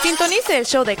Sintonice el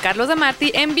show de Carlos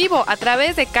Demarty en vivo a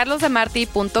través de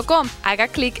carlosdemarty.com. Haga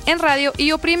clic en radio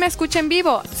y oprime escucha en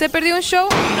vivo. ¿Se perdió un show?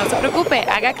 No se preocupe,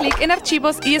 haga clic en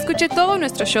archivos y escuche todos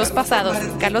nuestros shows pasados.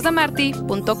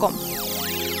 carlosdemarty.com.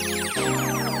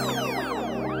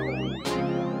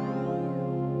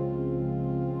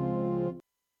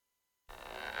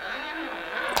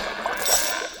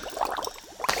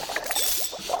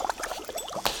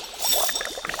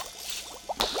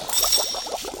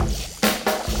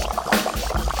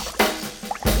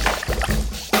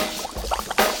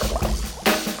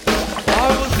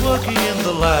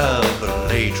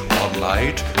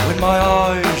 My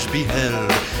eyes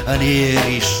beheld an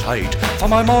eerie sight, for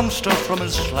my monster from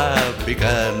his slab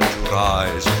began to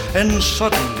rise, and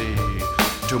suddenly,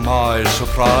 to my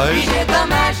surprise, he did the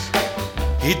mash.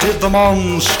 He did the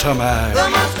monster mash. The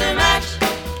monster mash.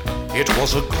 It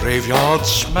was a graveyard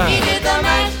smash. He did the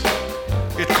mash.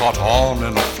 It caught on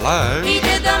in a flash. He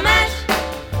did the mash.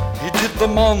 He did the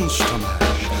monster mash.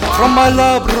 From my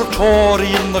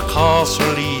laboratory in the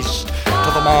castle east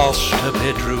to the master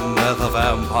bedroom where the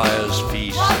vampires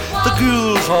feast. The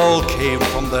ghouls all came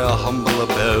from their humble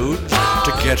abodes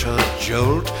to get a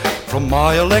jolt from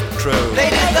my electrode. They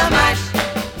did the mash.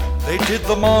 They did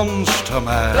the monster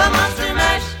mash. The monster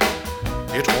mash.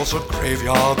 It was a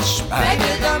graveyard smash. They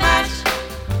did the mash.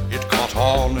 It caught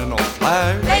on in a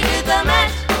flash. They did the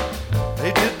mash.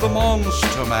 They did the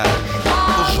monster mash.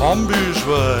 The zombies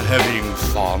were having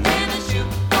fun.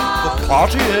 The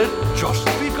party had just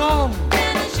begun.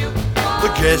 The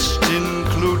guests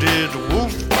included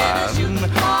Wolfman,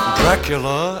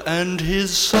 Dracula, and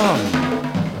his son.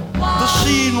 The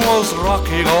scene was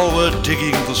rocking, all were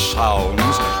digging the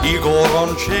sounds. Igor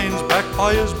on chains, backed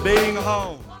by his baying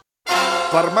hound.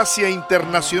 Farmacia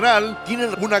Internacional tiene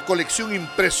una colección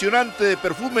impresionante de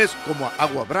perfumes como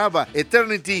Agua Brava,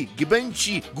 Eternity,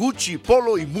 Givenchy, Gucci,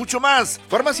 Polo y mucho más.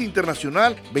 Farmacia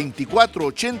Internacional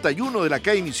 2481 de la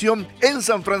calle Misión en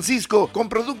San Francisco, con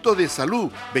productos de salud,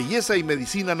 belleza y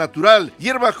medicina natural,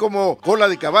 hierbas como cola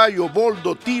de caballo,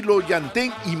 boldo, tilo,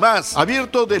 llantén y más.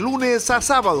 Abierto de lunes a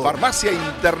sábado. Farmacia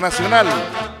Internacional.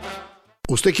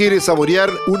 ¿Usted quiere saborear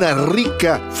una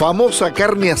rica, famosa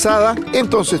carne asada?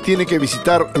 Entonces tiene que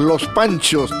visitar Los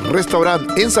Panchos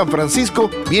Restaurant en San Francisco.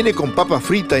 Viene con papa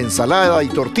frita, ensalada y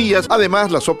tortillas.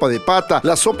 Además, la sopa de pata,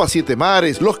 la sopa siete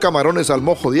mares, los camarones al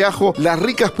mojo de ajo, las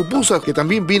ricas pupusas que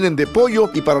también vienen de pollo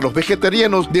y para los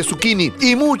vegetarianos de zucchini.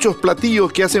 Y muchos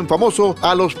platillos que hacen famoso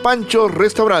a Los Panchos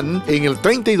Restaurant en el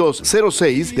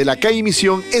 3206 de la calle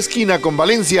Misión, esquina con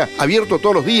Valencia. Abierto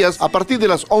todos los días a partir de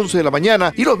las 11 de la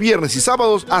mañana y los viernes y sábados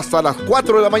hasta las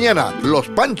 4 de la mañana. Los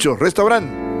Panchos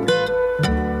Restaurant.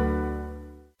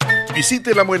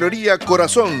 Visite la mueblería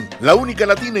Corazón, la única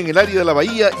latina en el área de la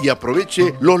Bahía, y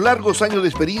aproveche los largos años de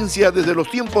experiencia desde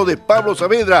los tiempos de Pablo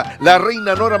Saavedra, la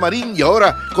reina Nora Marín y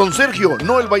ahora con Sergio,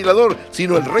 no el bailador,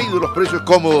 sino el rey de los precios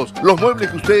cómodos. Los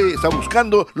muebles que usted está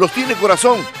buscando los tiene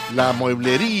Corazón, la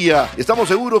mueblería. Estamos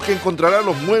seguros que encontrará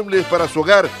los muebles para su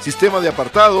hogar, sistema de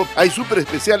apartado, hay súper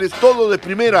especiales, todo de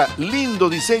primera, lindos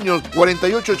diseños.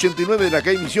 4889 de la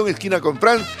calle Misión, esquina con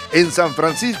France, en San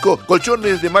Francisco.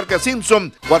 Colchones de marca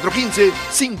Simpson,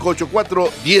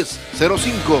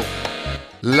 415-584-1005.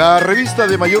 La revista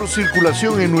de mayor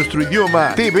circulación en nuestro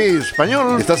idioma, TV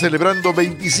Español, está celebrando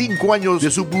 25 años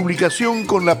de su publicación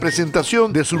con la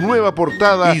presentación de su nueva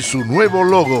portada y su nuevo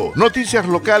logo. Noticias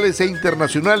locales e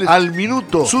internacionales al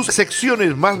minuto, sus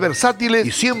secciones más versátiles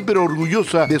y siempre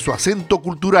orgullosa de su acento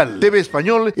cultural. TV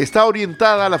Español está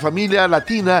orientada a la familia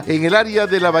latina en el área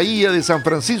de la Bahía de San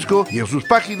Francisco y en sus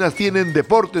páginas tienen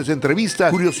deportes, entrevistas,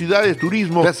 curiosidades,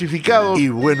 turismo, clasificados y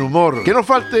buen humor. Que no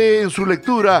falte en su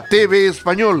lectura TV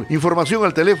Español. Información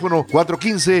al teléfono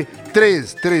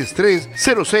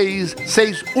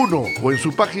 415-333-0661 o en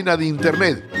su página de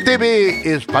internet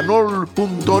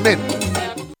tvespanol.net.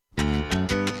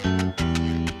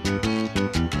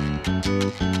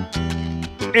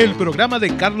 El programa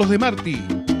de Carlos Demarty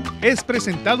es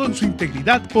presentado en su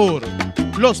integridad por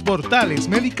Los Portales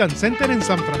Medical Center en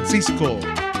San Francisco,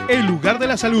 el lugar de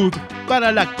la salud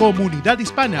para la comunidad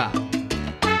hispana.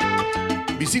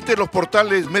 Visite Los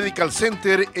Portales Medical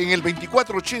Center en el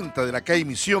 2480 de la calle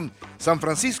Misión, San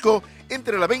Francisco,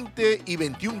 entre la 20 y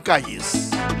 21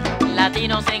 calles.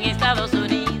 Latinos en Estados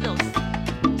Unidos,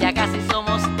 ya casi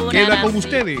somos una Queda nación. con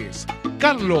ustedes,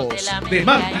 Carlos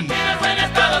Demarty. Latinos en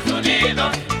Estados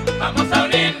Unidos, vamos a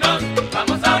unirnos,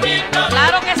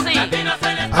 claro que sí.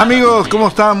 Amigos, ¿cómo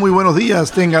están? Muy buenos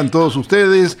días, tengan todos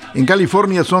ustedes. En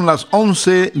California son las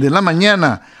 11 de la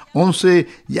mañana. 11,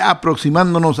 ya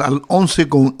aproximándonos al 11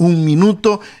 con un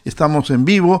minuto. Estamos en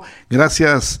vivo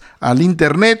gracias al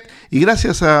internet y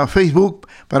gracias a Facebook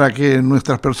para que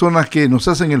nuestras personas que nos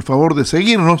hacen el favor de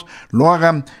seguirnos lo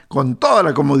hagan con toda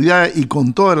la comodidad y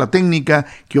con toda la técnica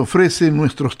que ofrecen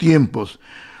nuestros tiempos.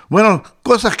 Bueno,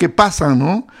 cosas que pasan,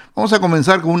 ¿no? Vamos a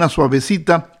comenzar con una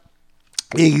suavecita.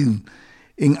 En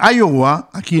Iowa,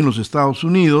 aquí en los Estados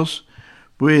Unidos,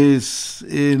 pues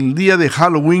el día de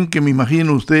Halloween, que me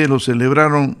imagino ustedes lo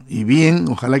celebraron y bien,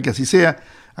 ojalá que así sea,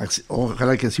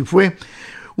 ojalá que así fue,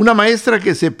 una maestra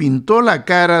que se pintó la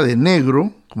cara de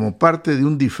negro como parte de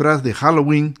un disfraz de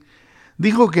Halloween,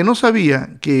 dijo que no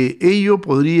sabía que ello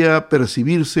podría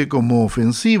percibirse como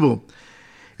ofensivo.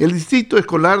 El distrito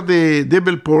escolar de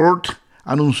Davenport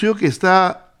anunció que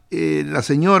está la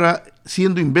señora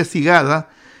siendo investigada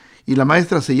y la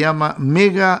maestra se llama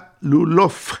Mega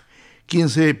Luloff, quien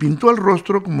se pintó el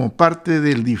rostro como parte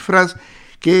del disfraz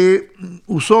que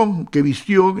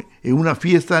vistió en una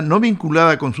fiesta no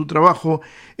vinculada con su trabajo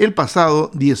el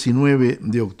pasado 19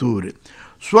 de octubre.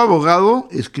 Su abogado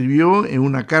escribió en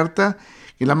una carta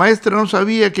que la maestra no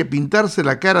sabía que pintarse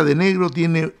la cara de negro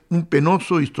tiene un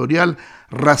penoso historial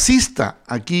racista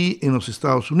aquí en los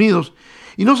Estados Unidos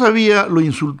y no sabía lo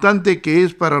insultante que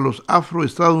es para los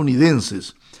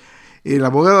afroestadounidenses. El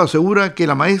abogado asegura que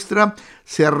la maestra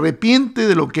se arrepiente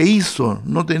de lo que hizo,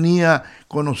 no tenía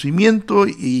conocimiento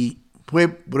y fue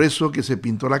por eso que se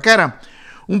pintó la cara.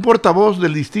 Un portavoz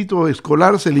del distrito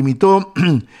escolar se limitó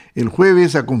el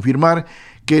jueves a confirmar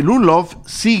que Luloff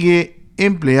sigue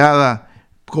empleada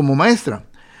como maestra.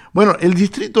 Bueno, el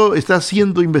distrito está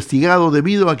siendo investigado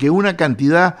debido a que una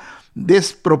cantidad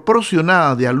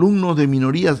desproporcionada de alumnos de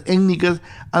minorías étnicas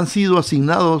han sido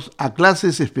asignados a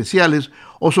clases especiales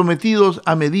o sometidos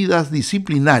a medidas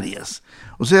disciplinarias.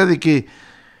 O sea, de que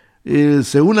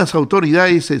según las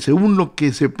autoridades, según lo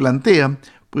que se plantea,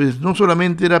 pues no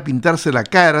solamente era pintarse la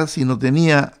cara, sino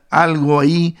tenía algo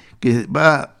ahí que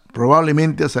va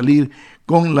probablemente a salir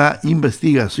con la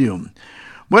investigación.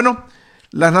 Bueno,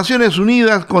 las Naciones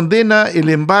Unidas condena el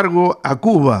embargo a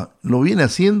Cuba. Lo viene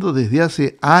haciendo desde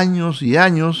hace años y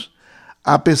años,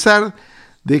 a pesar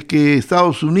de que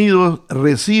Estados Unidos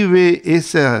recibe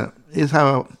esa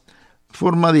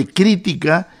forma de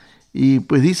crítica y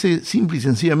pues dice simple y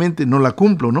sencillamente no la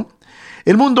cumplo, ¿no?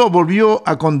 El mundo volvió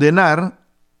a condenar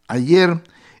ayer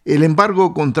el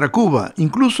embargo contra Cuba,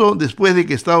 incluso después de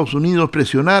que Estados Unidos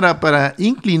presionara para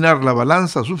inclinar la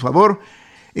balanza a su favor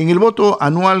en el voto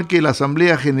anual que la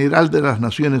Asamblea General de las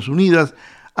Naciones Unidas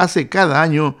hace cada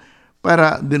año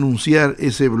para denunciar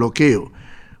ese bloqueo.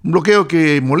 Un bloqueo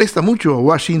que molesta mucho a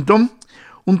Washington.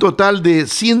 Un total de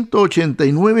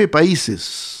 189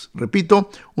 países, repito,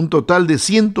 un total de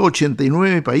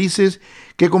 189 países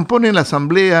que componen la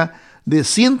Asamblea de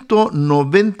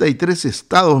 193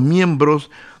 Estados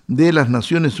miembros de las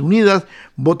Naciones Unidas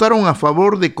votaron a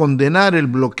favor de condenar el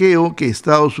bloqueo que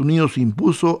Estados Unidos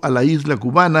impuso a la isla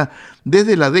cubana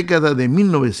desde la década de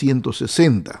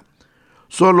 1960.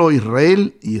 Solo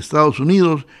Israel y Estados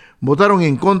Unidos votaron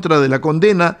en contra de la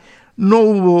condena, no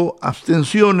hubo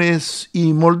abstenciones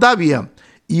y Moldavia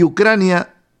y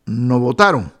Ucrania no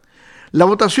votaron. La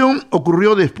votación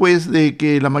ocurrió después de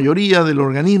que la mayoría del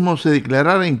organismo se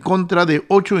declarara en contra de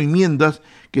 8 enmiendas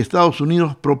que Estados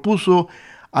Unidos propuso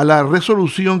a la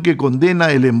resolución que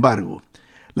condena el embargo.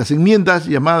 Las enmiendas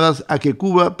llamadas a que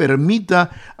Cuba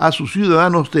permita a sus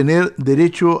ciudadanos tener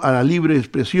derecho a la libre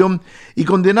expresión y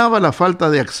condenaba la falta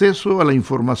de acceso a la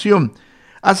información.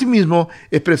 Asimismo,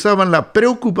 expresaban la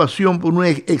preocupación por una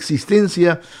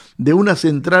existencia de una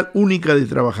central única de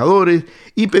trabajadores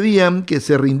y pedían que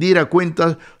se rindiera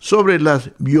cuentas sobre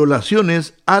las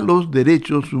violaciones a los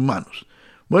derechos humanos.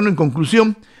 Bueno, en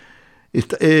conclusión,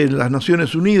 las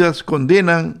Naciones Unidas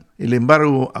condenan el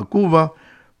embargo a Cuba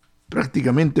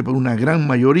prácticamente por una gran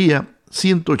mayoría,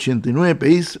 189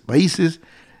 países,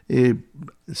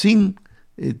 sin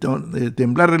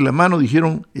temblarle la mano,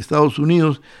 dijeron Estados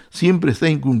Unidos siempre está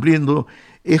incumpliendo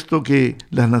esto que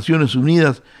las Naciones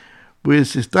Unidas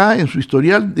pues está en su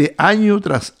historial de año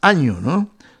tras año, ¿no?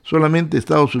 Solamente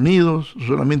Estados Unidos,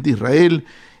 solamente Israel,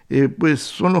 pues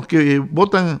son los que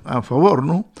votan a favor,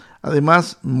 ¿no?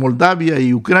 Además, Moldavia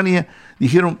y Ucrania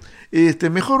dijeron,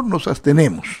 mejor nos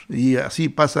abstenemos, y así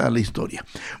pasa la historia.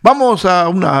 Vamos a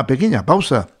una pequeña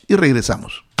pausa y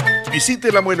regresamos.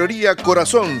 Visite la mueblería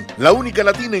Corazón, la única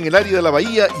latina en el área de la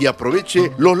Bahía, y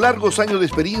aproveche los largos años de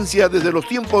experiencia desde los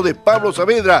tiempos de Pablo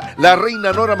Saavedra, la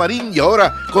reina Nora Marín y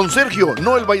ahora con Sergio,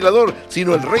 no el bailador,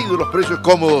 sino el rey de los precios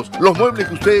cómodos. Los muebles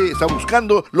que usted está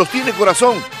buscando los tiene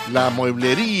Corazón. la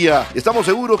mueblería. Estamos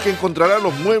seguros que encontrará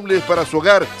los muebles para su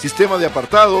hogar, sistema de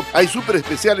apartado. Hay súper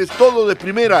especiales, todo de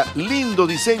primera, lindo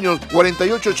diseños.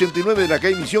 4889 de la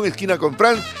calle Misión, esquina con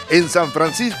France, en San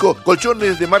Francisco.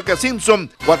 Colchones de marca Simpson,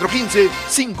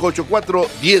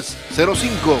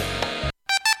 415-584-1005.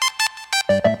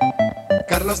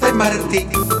 Carlos Demarty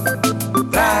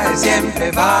trae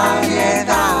siempre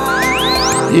variedad.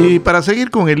 Y para seguir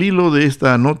con el hilo de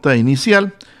esta nota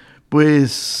inicial,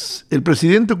 pues el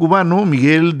presidente cubano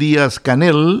Miguel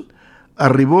Díaz-Canel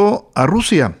arribó a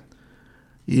Rusia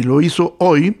y lo hizo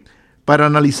hoy para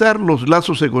analizar los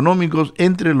lazos económicos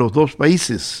entre los dos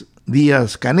países.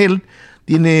 Díaz-Canel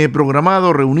tiene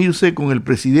programado reunirse con el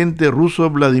presidente ruso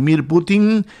Vladimir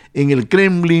Putin en el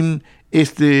Kremlin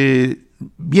este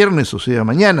viernes, o sea,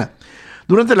 mañana.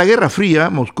 Durante la Guerra Fría,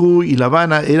 Moscú y La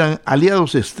Habana eran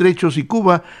aliados estrechos y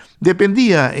Cuba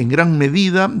dependía en gran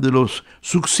medida de los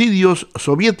subsidios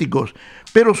soviéticos,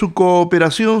 pero su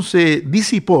cooperación se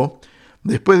disipó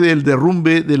después del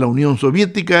derrumbe de la Unión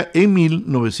Soviética en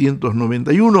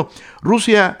 1991.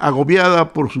 Rusia,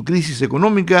 agobiada por su crisis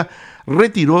económica,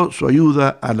 retiró su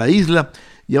ayuda a la isla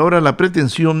y ahora la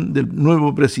pretensión del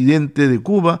nuevo presidente de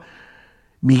Cuba,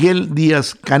 Miguel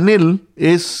Díaz-Canel,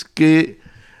 es que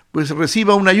pues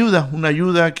reciba una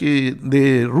ayuda que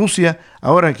de Rusia,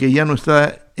 ahora que ya no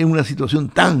está en una situación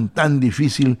tan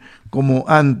difícil como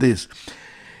antes.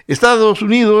 Estados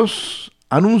Unidos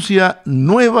anuncia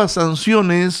nuevas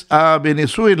sanciones a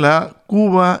Venezuela,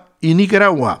 Cuba y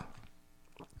Nicaragua.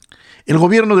 El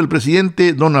gobierno del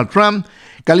presidente Donald Trump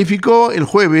calificó el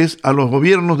jueves a los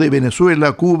gobiernos de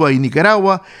Venezuela, Cuba y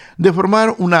Nicaragua de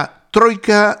formar una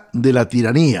troika de la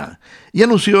tiranía y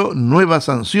anunció nuevas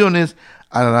sanciones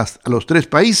a los tres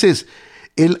países.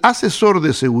 El asesor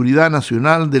de seguridad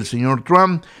nacional del señor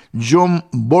Trump, John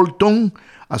Bolton,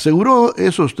 aseguró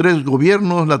esos tres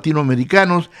gobiernos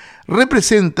latinoamericanos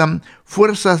representan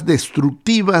fuerzas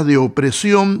destructivas de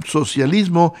opresión,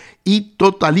 socialismo y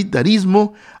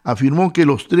totalitarismo. Afirmó que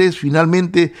los tres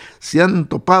finalmente se han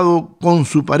topado con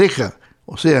su pareja,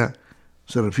 o sea,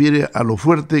 se refiere a lo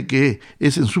fuerte que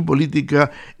es en su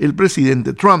política el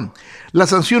presidente Trump.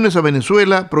 Las sanciones a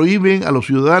Venezuela prohíben a los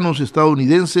ciudadanos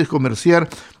estadounidenses comerciar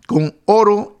con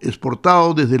oro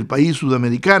exportado desde el país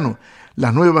sudamericano.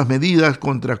 Las nuevas medidas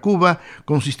contra Cuba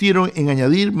consistieron en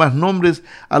añadir más nombres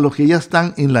a los que ya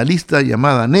están en la lista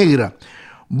llamada negra.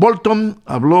 Bolton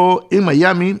habló en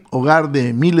Miami, hogar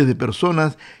de miles de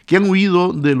personas que han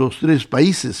huido de los tres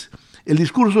países. El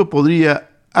discurso podría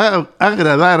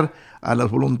agradar a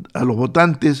los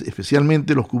votantes,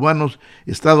 especialmente los cubanos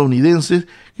estadounidenses,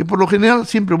 que por lo general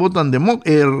siempre votan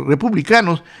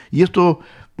republicanos, y esto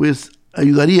pues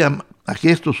ayudaría a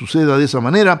que esto suceda de esa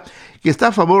manera, que está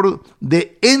a favor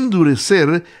de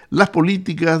endurecer las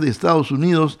políticas de Estados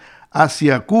Unidos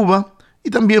hacia Cuba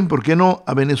y también, ¿por qué no?,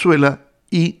 a Venezuela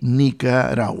y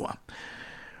Nicaragua.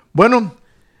 Bueno,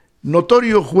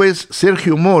 notorio juez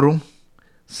Sergio Moro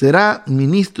será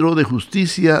ministro de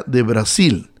Justicia de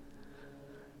Brasil.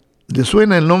 ¿Le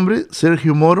suena el nombre?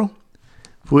 Sergio Moro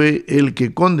fue el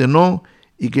que condenó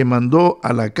y que mandó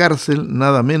a la cárcel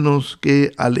nada menos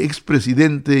que al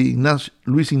expresidente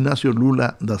Luis Ignacio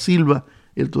Lula da Silva.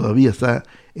 Él todavía está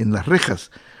en las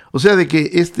rejas. O sea, de que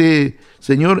este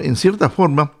señor, en cierta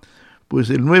forma, pues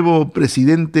el nuevo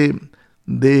presidente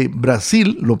de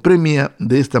Brasil lo premia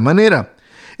de esta manera.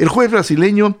 El juez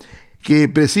brasileño, que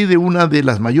preside una de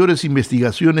las mayores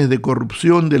investigaciones de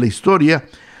corrupción de la historia,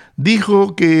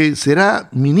 dijo que será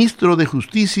ministro de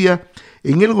Justicia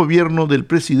en el gobierno del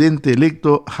presidente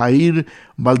electo Jair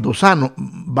Bolsonaro.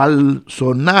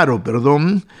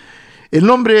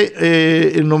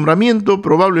 El nombramiento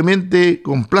probablemente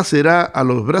complacerá a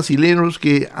los brasileños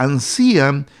que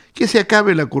ansían que se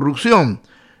acabe la corrupción,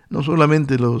 no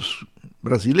solamente los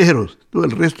brasileros, todo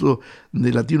el resto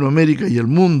de Latinoamérica y el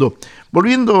mundo.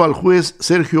 Volviendo al juez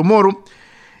Sergio Moro,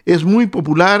 es muy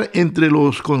popular entre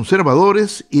los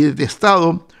conservadores y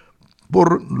detestado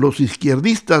por los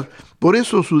izquierdistas. Por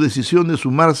eso su decisión de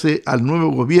sumarse al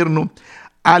nuevo gobierno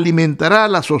alimentará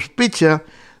la sospecha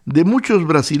de muchos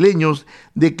brasileños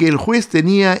de que el juez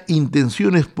tenía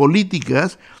intenciones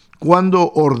políticas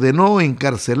cuando ordenó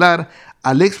encarcelar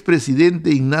al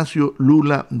expresidente Ignacio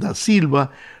Lula da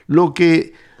Silva, lo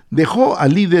que dejó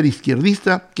al líder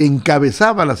izquierdista que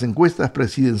encabezaba las encuestas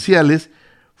presidenciales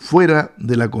fuera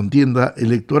de la contienda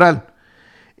electoral.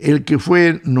 El que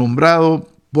fue nombrado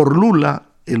por Lula,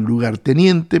 el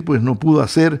lugarteniente, pues no pudo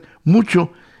hacer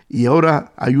mucho y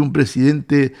ahora hay un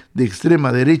presidente de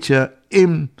extrema derecha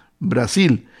en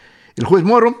Brasil. El juez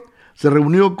Moro se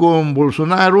reunió con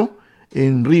Bolsonaro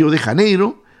en Río de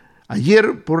Janeiro,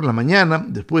 Ayer por la mañana,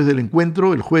 después del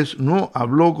encuentro, el juez no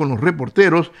habló con los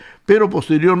reporteros, pero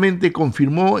posteriormente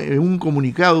confirmó en un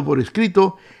comunicado por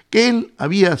escrito que él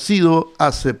había sido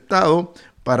aceptado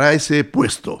para ese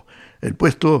puesto. El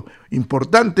puesto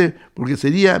importante porque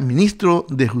sería ministro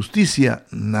de Justicia,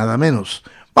 nada menos.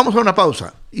 Vamos a una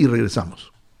pausa y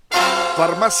regresamos.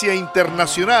 Farmacia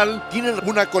Internacional tiene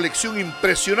una colección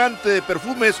impresionante de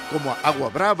perfumes como Agua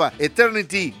Brava,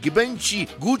 Eternity, Givenchy,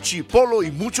 Gucci, Polo y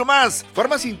mucho más.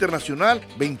 Farmacia Internacional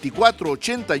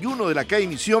 2481 de la calle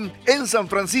Misión en San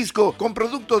Francisco, con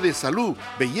productos de salud,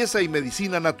 belleza y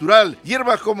medicina natural,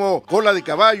 hierbas como cola de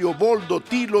caballo, boldo,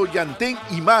 tilo, llantén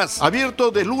y más.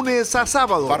 Abierto de lunes a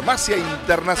sábado. Farmacia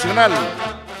Internacional.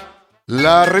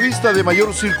 La revista de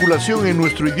mayor circulación en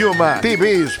nuestro idioma,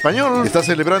 TV Español, está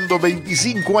celebrando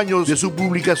 25 años de su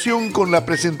publicación con la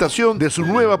presentación de su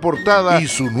nueva portada y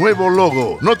su nuevo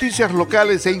logo. Noticias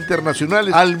locales e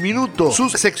internacionales al minuto,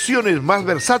 sus secciones más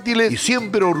versátiles y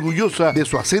siempre orgullosa de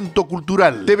su acento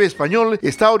cultural. TV Español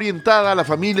está orientada a la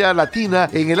familia latina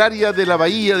en el área de la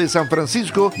Bahía de San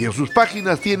Francisco y en sus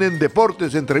páginas tienen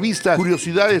deportes, entrevistas,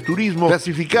 curiosidades, turismo,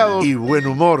 clasificados y buen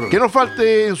humor. Que no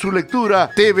falte en su lectura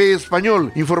TV Español.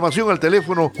 Información al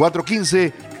teléfono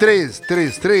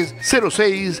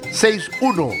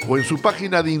 415-333-0661 o en su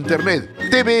página de internet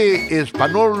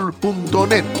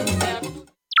tvespanol.net.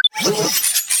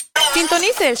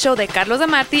 Sintonice el show de Carlos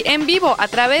Demarty en vivo a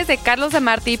través de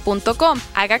carlosdemarty.com.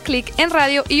 Haga clic en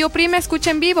radio y oprime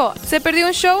escucha en vivo. ¿Se perdió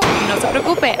un show? No se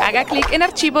preocupe, haga clic en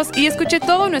archivos y escuche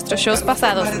todos nuestros shows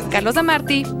pasados.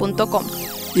 carlosdemarty.com.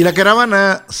 Y la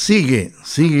caravana sigue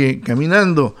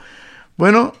caminando.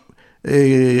 Bueno,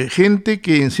 gente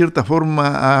que en cierta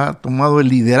forma ha tomado el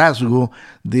liderazgo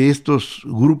de estos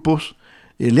grupos,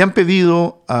 le han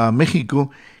pedido a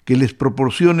México que les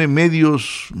proporcione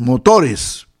medios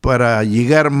motores para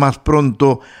llegar más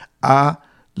pronto a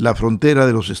la frontera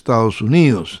de los Estados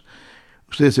Unidos.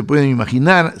 Ustedes se pueden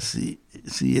imaginar si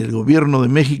el gobierno de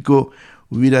México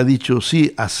hubiera dicho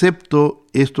sí, acepto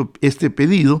este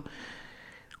pedido,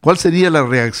 ¿cuál sería la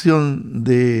reacción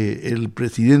del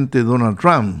presidente Donald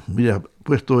Trump? Hubiera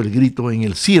puesto el grito en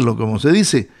el cielo, como se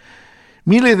dice.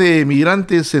 Miles de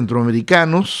migrantes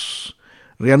centroamericanos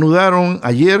reanudaron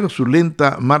ayer su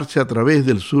lenta marcha a través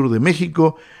del sur de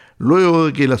México, luego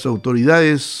de que las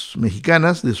autoridades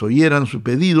mexicanas desoyeran su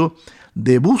pedido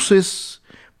de buses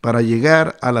para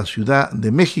llegar a la Ciudad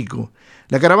de México.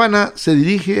 La caravana se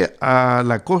dirige a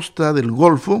la costa del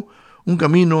Golfo, un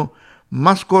camino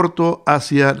más corto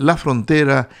hacia la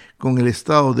frontera con el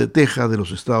estado de Texas de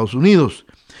los Estados Unidos.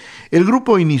 El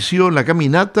grupo inició la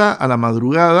caminata a la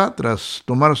madrugada tras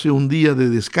tomarse un día de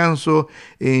descanso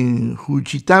en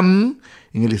Juchitán,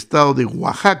 en el estado de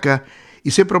Oaxaca, y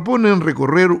se proponen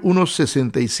recorrer unos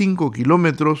 65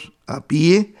 kilómetros a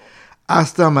pie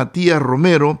hasta Matías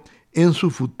Romero en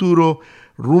su futuro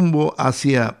rumbo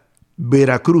hacia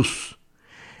Veracruz.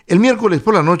 El miércoles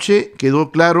por la noche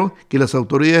quedó claro que las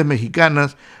autoridades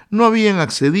mexicanas no habían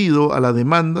accedido a la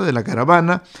demanda de la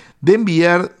caravana de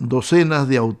enviar docenas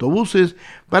de autobuses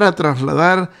para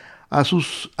trasladar a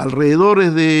sus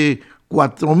alrededores de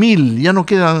 4,000, ya no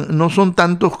son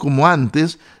tantos como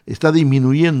antes, está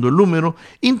disminuyendo el número,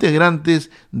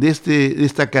 integrantes de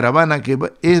esta caravana que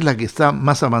es la que está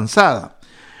más avanzada.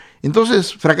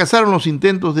 Entonces fracasaron los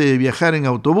intentos de viajar en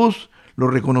autobús, lo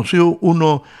reconoció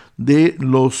uno de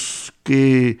los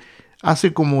que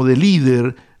hace como de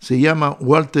líder, se llama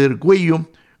Walter Cuello,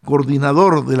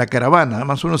 coordinador de la caravana,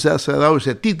 más o menos se ha dado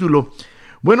ese título.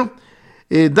 Bueno,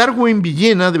 Darwin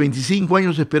Villena, de 25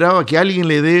 años, esperaba que alguien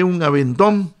le dé un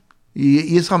aventón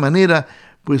y esa manera,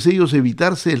 pues ellos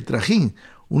evitarse el trajín.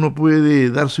 Uno puede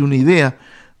darse una idea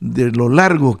de lo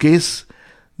largo que es,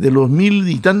 de los 1,000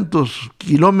 y tantos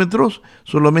kilómetros,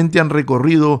 solamente han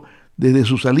recorrido desde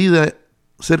su salida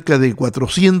cerca de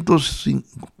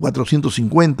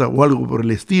 450 o algo por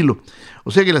el estilo.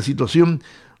 O sea que la situación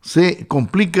se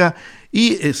complica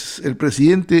y el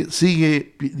presidente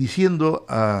sigue diciendo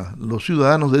a los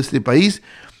ciudadanos de este país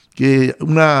que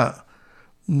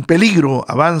un peligro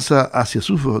avanza hacia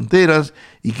sus fronteras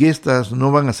y que éstas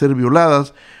no van a ser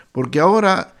violadas, porque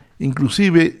ahora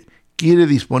inclusive quiere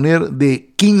disponer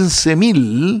de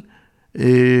 15,000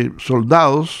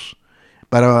 soldados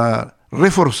para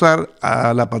reforzar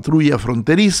a la patrulla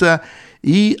fronteriza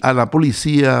y a la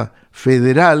policía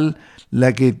federal,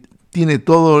 la que tiene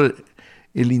todo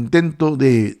el intento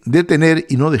de detener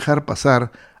y no dejar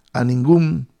pasar a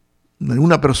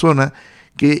ninguna persona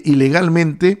que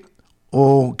ilegalmente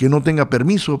o que no tenga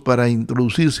permiso para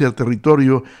introducirse al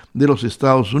territorio de los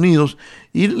Estados Unidos.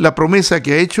 Y la promesa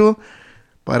que ha hecho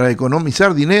para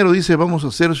economizar dinero, dice, vamos a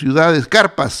hacer ciudades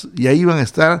carpas, y ahí van a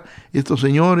estar estos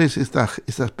señores, estas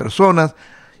personas,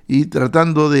 y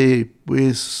tratando de,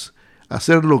 pues,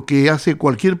 hacer lo que hace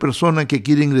cualquier persona que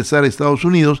quiere ingresar a Estados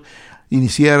Unidos,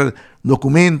 iniciar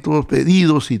documentos,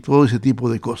 pedidos y todo ese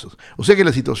tipo de cosas. O sea que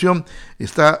la situación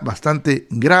está bastante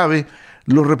grave.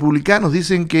 Los republicanos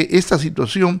dicen que esta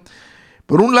situación,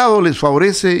 por un lado les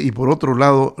favorece y por otro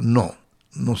lado no.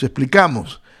 Nos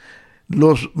explicamos.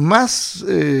 Los más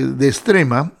de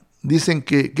extrema dicen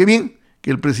que qué bien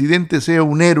que el presidente sea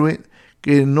un héroe,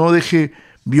 que no deje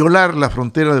violar la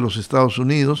frontera de los Estados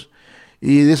Unidos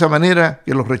y de esa manera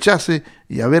que los rechace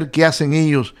y a ver qué hacen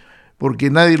ellos, porque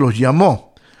nadie los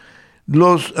llamó.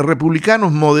 Los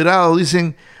republicanos moderados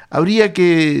dicen habría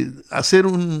que hacer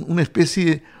una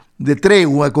especie de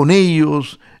tregua con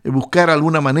ellos, buscar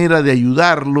alguna manera de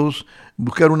ayudarlos,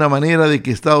 buscar una manera de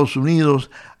que Estados Unidos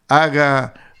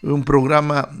haga un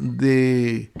programa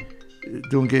de...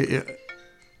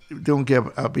 Tengo que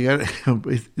apagar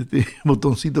este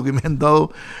botoncito que me han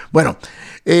dado. Bueno,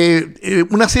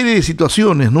 una serie de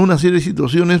situaciones, ¿no? Una serie de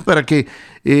situaciones para que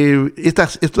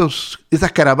estas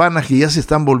caravanas que ya se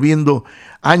están volviendo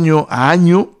año a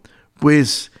año,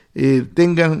 pues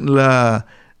tengan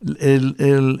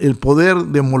el poder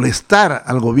de molestar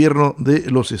al gobierno de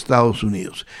los Estados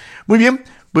Unidos. Muy bien,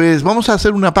 pues vamos a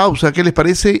hacer una pausa, ¿qué les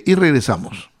parece? Y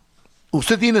regresamos.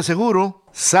 ¿Usted tiene seguro?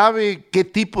 ¿Sabe qué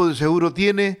tipo de seguro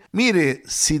tiene? Mire,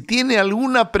 si tiene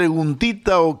alguna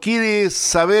preguntita o quiere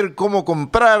saber cómo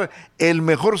comprar el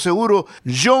mejor seguro,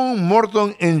 John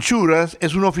Morton Insurance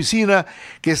es una oficina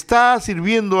que está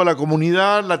sirviendo a la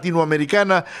comunidad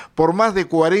latinoamericana por más de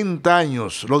 40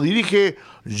 años. Lo dirige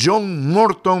John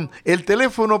Morton. El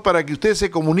teléfono para que usted se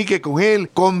comunique con él,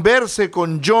 converse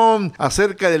con John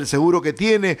acerca del seguro que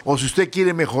tiene, o si usted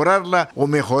quiere mejorarla o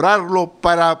mejorarlo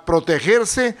para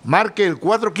protegerse, marque el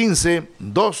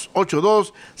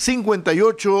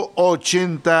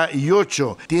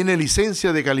 415-282-5888. Tiene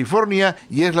licencia de California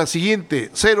y es la siguiente: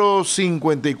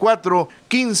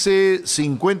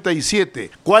 054-1557.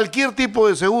 Cualquier tipo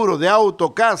de seguro de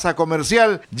auto, casa,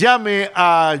 comercial, llame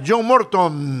a John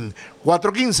Morton.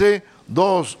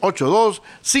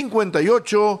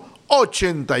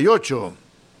 415-282-5888.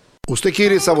 ¿Usted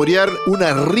quiere saborear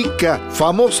una rica,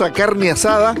 famosa carne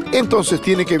asada? Entonces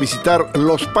tiene que visitar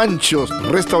Los Panchos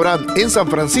Restaurant en San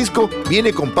Francisco.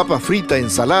 Viene con papa frita,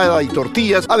 ensalada y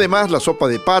tortillas. Además, la sopa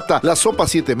de pata, la sopa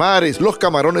siete mares, los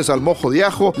camarones al mojo de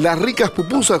ajo, las ricas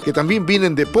pupusas que también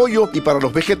vienen de pollo y para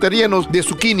los vegetarianos de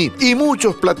zucchini. Y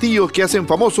muchos platillos que hacen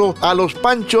famoso a Los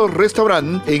Panchos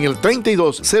Restaurant en el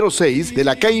 3206 de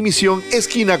la calle Misión,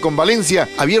 esquina con Valencia.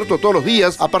 Abierto todos los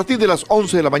días a partir de las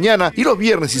 11 de la mañana y los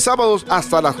viernes y sábados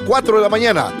hasta las 4 de la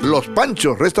mañana. Los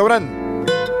Panchos Restaurant.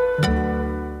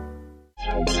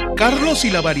 Carlos y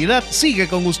la variedad sigue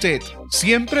con usted.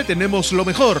 Siempre tenemos lo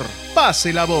mejor.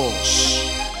 Pase la voz.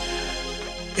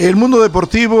 El mundo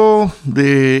deportivo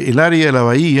del área de la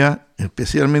Bahía,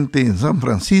 especialmente en San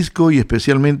Francisco y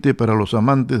especialmente para los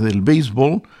amantes del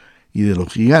béisbol y de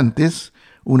los Gigantes,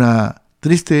 una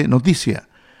triste noticia.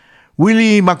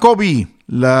 Willie McCovey,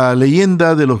 la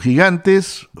leyenda de los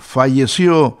Gigantes,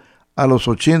 falleció a los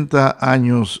 80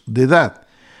 años de edad.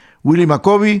 Willie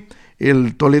McCovey,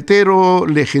 el toletero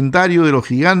legendario de los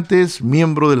Gigantes,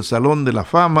 miembro del Salón de la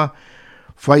Fama,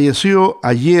 falleció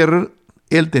ayer.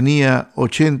 Él tenía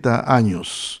 80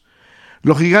 años.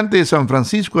 Los Gigantes de San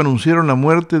Francisco anunciaron la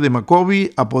muerte de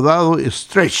McCovey, apodado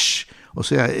Stretch, o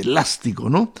sea, elástico,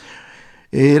 ¿no?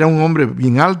 Era un hombre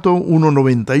bien alto,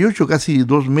 1,98, casi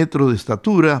 2 metros de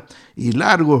estatura y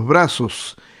largos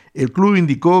brazos. El club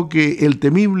indicó que el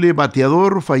temible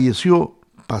bateador falleció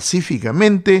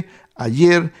pacíficamente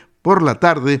ayer por la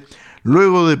tarde,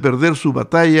 luego de perder su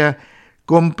batalla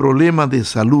con problemas de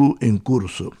salud en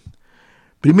curso.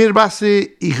 Primer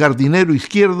base y jardinero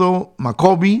izquierdo,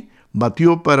 McCovey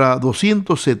batió para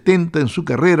 270 en su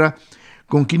carrera,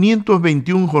 con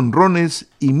 521 jonrones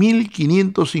y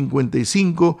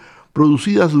 1,555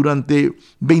 producidas durante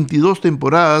 22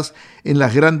 temporadas en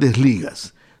las Grandes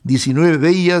Ligas. 19 de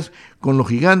ellas con los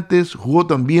Gigantes, jugó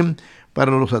también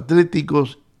para los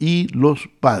Atléticos y los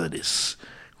Padres.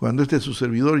 Cuando su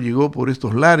servidor llegó por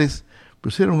estos lares,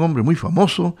 pues era un hombre muy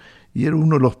famoso y era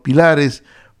uno de los pilares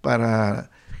para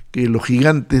que los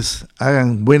Gigantes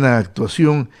hagan buena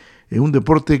actuación en un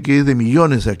deporte que es de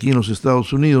millones aquí en los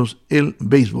Estados Unidos, el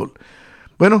béisbol.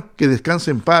 Bueno, que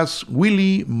descanse en paz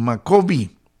Willie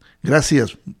McCovey.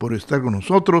 Gracias por estar con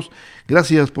nosotros,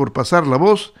 gracias por pasar la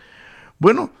voz.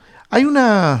 Bueno, hay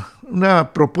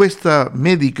una propuesta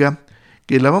médica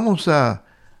que la vamos a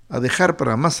dejar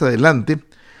para más adelante,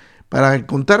 para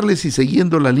contarles y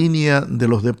siguiendo la línea de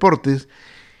los deportes,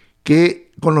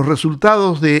 que con los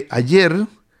resultados de ayer,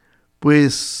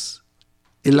 pues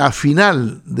en la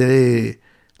final de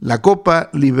la Copa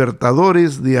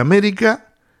Libertadores de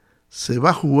América se va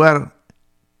a jugar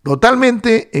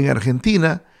totalmente en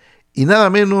Argentina y nada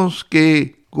menos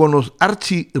que con los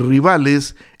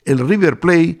archirrivales, el River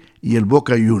Plate y el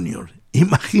Boca Juniors.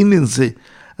 Imagínense,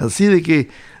 así de que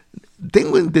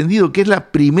tengo entendido que es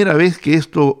la primera vez que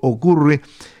esto ocurre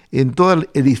en todo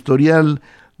el historial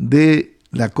de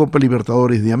la Copa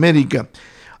Libertadores de América.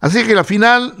 Así que la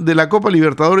final de la Copa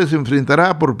Libertadores se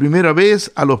enfrentará por primera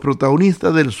vez a los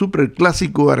protagonistas del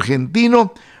superclásico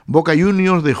argentino. Boca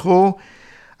Juniors dejó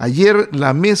ayer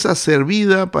la mesa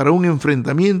servida para un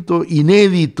enfrentamiento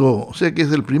inédito, o sea que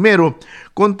es el primero,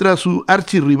 contra su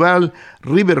archirrival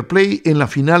River Plate en la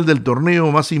final del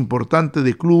torneo más importante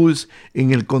de clubes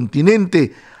en el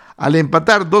continente, al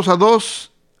empatar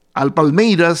 2-2 al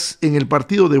Palmeiras en el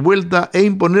partido de vuelta e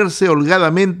imponerse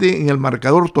holgadamente en el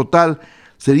marcador total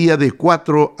sería de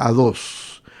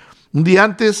 4-2. Un día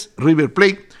antes, River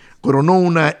Plate coronó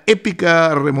una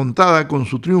épica remontada con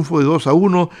su triunfo de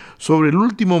 2-1 sobre el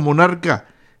último monarca,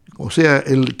 o sea,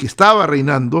 el que estaba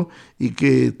reinando y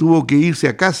que tuvo que irse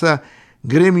a casa,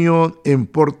 Gremio de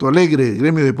Porto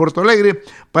Alegre,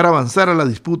 para avanzar a la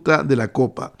disputa de la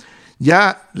Copa.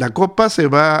 Ya la Copa se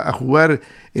va a jugar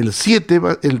el 7,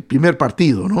 el primer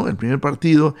partido, ¿no? El primer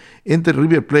partido entre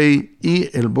River Plate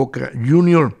y el Boca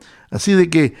Juniors. Así de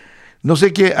que no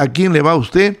sé a quién le va a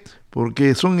usted,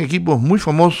 porque son equipos muy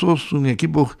famosos, son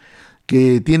equipos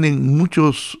que tienen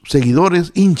muchos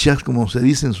seguidores, hinchas, como se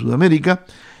dice en Sudamérica,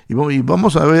 y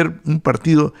vamos a ver un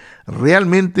partido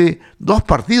realmente, dos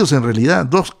partidos en realidad,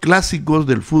 dos clásicos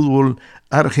del fútbol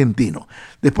argentino.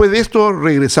 Después de esto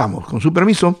regresamos, con su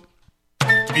permiso.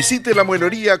 Visite la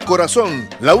mueblería Corazón,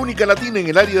 la única latina en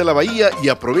el área de la Bahía, y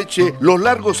aproveche los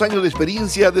largos años de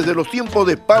experiencia desde los tiempos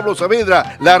de Pablo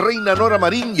Saavedra, la reina Nora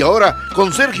Marín y ahora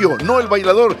con Sergio, no el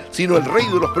bailador, sino el rey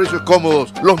de los precios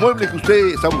cómodos. Los muebles que usted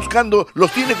está buscando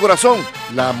los tiene Corazón,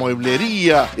 la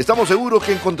mueblería. Estamos seguros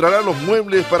que encontrará los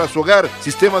muebles para su hogar,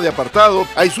 sistema de apartado,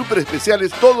 hay súper especiales,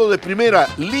 todo de primera,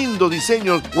 lindo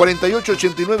diseño,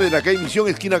 4889 de la calle Misión,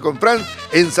 esquina con France,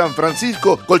 en San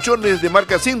Francisco, colchones de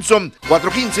marca Simpson,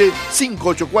 415-584-1005.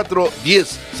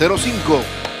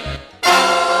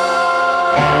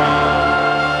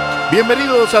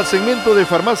 Bienvenidos al segmento de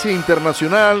Farmacia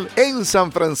Internacional en San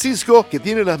Francisco, que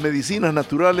tiene las medicinas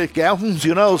naturales que han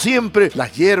funcionado siempre,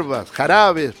 las hierbas,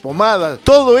 jarabes, pomadas,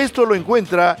 todo esto lo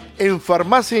encuentra en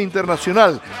Farmacia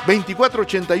Internacional,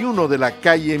 2481 de la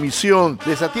calle Misión.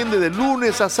 Les atiende de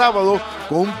lunes a sábado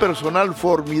con un personal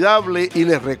formidable y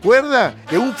les recuerda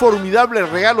que un formidable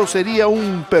regalo sería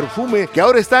un perfume que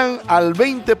ahora están al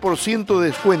 20% de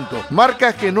descuento.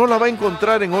 Marcas que no la va a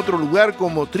encontrar en otro lugar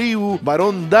como Tribu,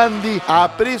 Barón Dandy,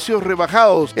 a precios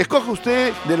rebajados. Escoge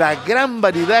usted de la gran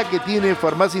variedad que tiene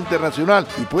Farmacia Internacional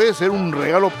y puede ser un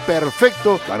regalo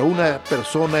perfecto para una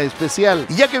persona especial.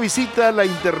 Y ya que visita la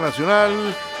Internacional,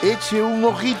 eche un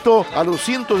ojito a los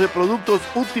cientos de productos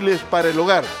útiles para el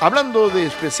hogar. Hablando de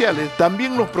especiales,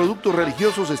 también los productos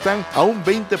religiosos están a un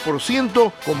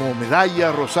 20%, como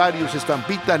medallas, rosarios,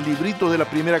 estampitas, libritos de la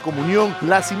primera comunión,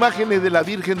 las imágenes de la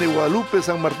Virgen de Guadalupe,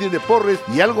 San Martín de Porres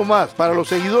y algo más. Para los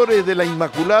seguidores de la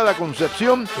Inmaculada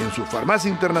Concepción, en su Farmacia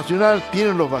Internacional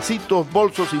tienen los vasitos,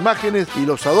 bolsos, imágenes y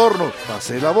los adornos.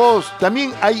 Pase la voz.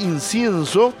 También hay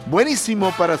incienso,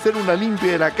 buenísimo para hacer una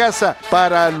limpia de la casa,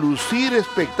 para lucir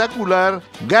espectacular.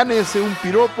 Gánese un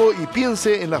piropo y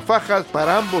piense en las fajas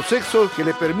para ambos sexos que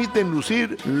le permiten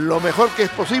lucir lo mejor que es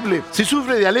posible. Si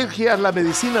sufre de alergias, la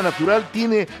medicina natural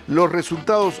tiene los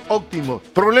resultados óptimos.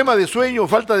 Problema de sueño,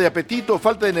 falta de apetito,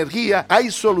 falta de energía, hay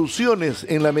soluciones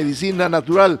en la medicina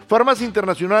natural. Farmacia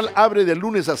Internacional abre de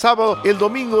lunes a sábado, el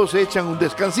domingo se echan un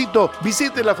descansito.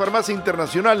 Visite la Farmacia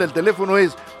Internacional, el teléfono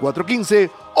es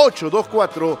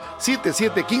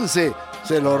 415-824-7715.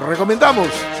 Se lo recomendamos.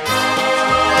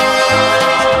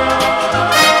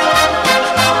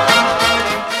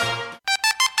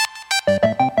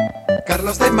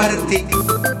 Carlos Demarty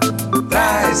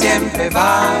trae siempre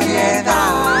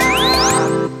variedad.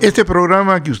 Este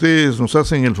programa que ustedes nos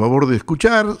hacen el favor de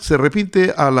escuchar se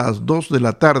repite a las 2 de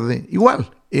la tarde, igual,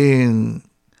 en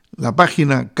la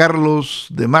página Carlos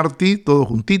Demarty, todo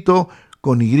juntito,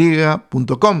 con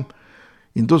y.com.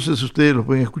 Entonces ustedes lo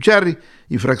pueden escuchar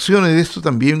y fracciones de esto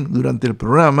también durante el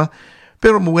programa,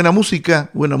 pero buena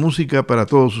música para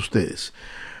todos ustedes.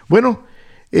 Bueno,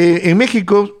 en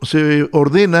México se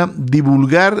ordena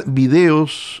divulgar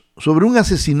videos sobre un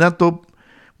asesinato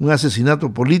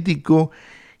político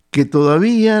que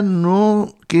todavía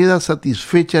no queda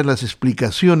satisfecha las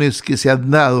explicaciones que se han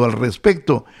dado al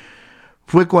respecto.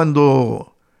 Fue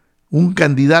cuando un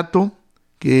candidato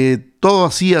que todo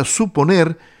hacía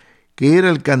suponer que era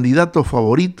el candidato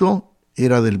favorito,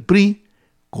 era del PRI,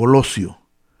 Colosio.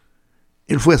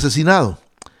 Él fue asesinado.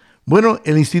 Bueno,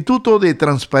 el Instituto de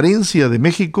Transparencia de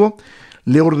México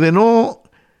le ordenó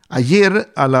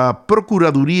ayer a la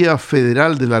Procuraduría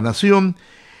Federal de la Nación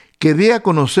que dé a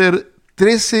conocer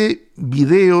 13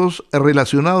 videos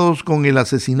relacionados con el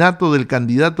asesinato del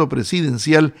candidato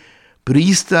presidencial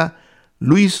priista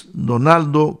Luis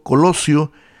Donaldo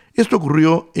Colosio. Esto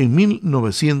ocurrió en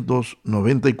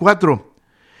 1994.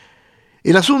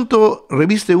 El asunto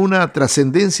reviste una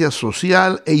trascendencia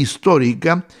social e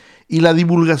histórica y la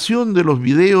divulgación de los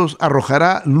videos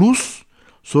arrojará luz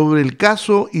sobre el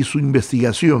caso y su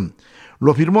investigación.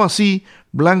 Lo afirmó así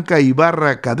Blanca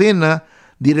Ibarra Cadena,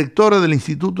 directora del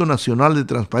Instituto Nacional de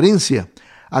Transparencia,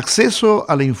 Acceso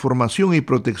a la Información y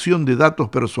Protección de Datos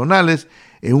Personales,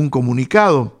 en un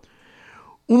comunicado.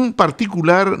 Un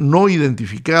particular no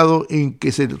identificado en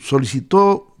que se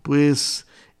solicitó, pues,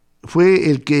 fue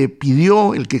el que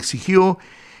pidió, el que exigió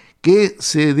que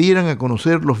se dieran a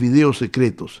conocer los videos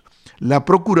secretos. La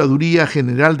Procuraduría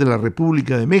General de la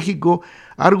República de México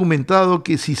ha argumentado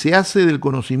que si se hace del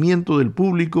conocimiento del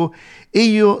público,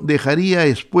 ello dejaría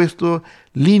expuesto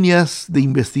líneas de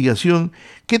investigación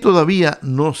que todavía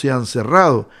no se han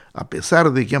cerrado, a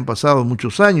pesar de que han pasado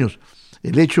muchos años.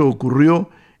 El hecho ocurrió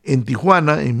en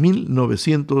Tijuana en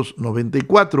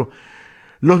 1994.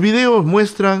 Los videos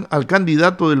muestran al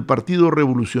candidato del Partido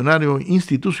Revolucionario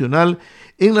Institucional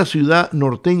en la ciudad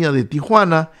norteña de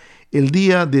Tijuana el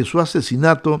día de su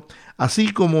asesinato,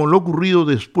 así como lo ocurrido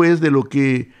después de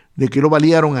que lo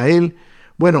balearon a él.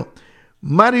 Bueno,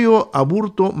 Mario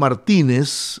Aburto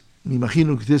Martínez, me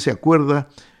imagino que usted se acuerda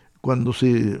cuando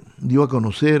se dio a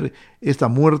conocer esta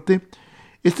muerte.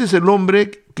 Este es el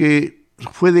hombre que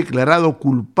fue declarado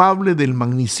culpable del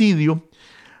magnicidio.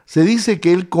 Se dice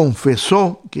que él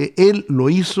confesó que él lo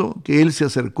hizo, que él se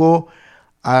acercó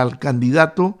al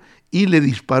candidato y le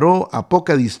disparó a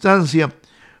poca distancia.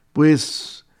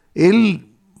 Pues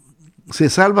él se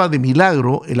salva de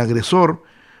milagro, el agresor,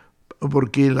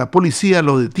 porque la policía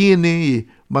lo detiene,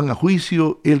 van a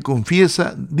juicio, él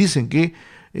confiesa, dicen que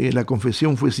la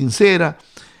confesión fue sincera,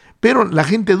 pero la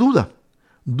gente duda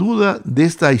de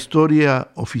esta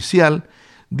historia oficial.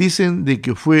 Dicen de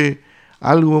que fue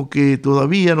algo que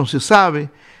todavía no se sabe,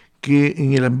 que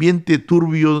en el ambiente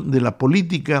turbio de la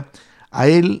política a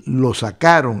él lo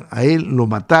sacaron, a él lo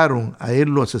mataron, a él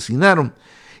lo asesinaron,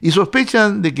 y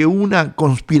sospechan de que hubo una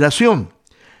conspiración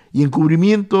y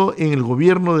encubrimiento en el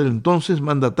gobierno del entonces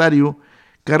mandatario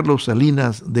Carlos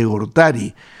Salinas de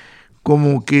Gortari,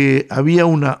 como que había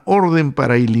una orden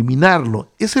para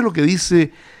eliminarlo. Eso es lo que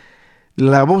dice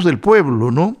la voz del pueblo,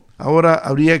 ¿no? Ahora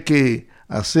habría que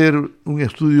hacer un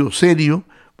estudio serio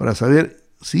para saber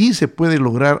si se puede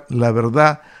lograr la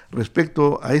verdad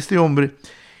respecto a este hombre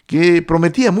que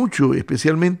prometía mucho,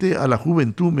 especialmente a la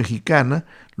juventud mexicana,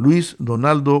 Luis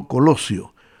Donaldo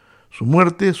Colosio. Su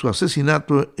muerte, su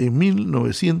asesinato en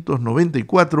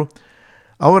 1994,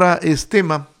 ahora es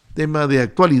tema de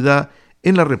actualidad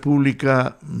en la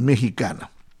República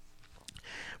Mexicana.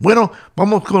 Bueno,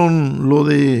 vamos con lo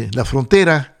de la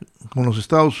frontera con los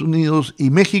Estados Unidos y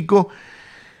México.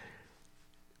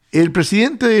 El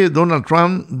presidente Donald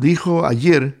Trump dijo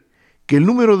ayer que el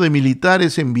número de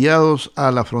militares enviados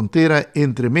a la frontera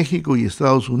entre México y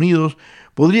Estados Unidos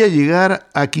podría llegar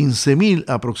a 15,000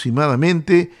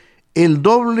 aproximadamente, el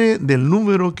doble del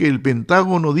número que el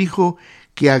Pentágono dijo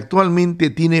que actualmente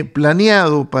tiene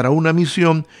planeado para una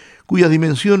misión cuyas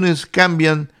dimensiones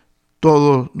cambian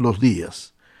todos los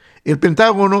días. El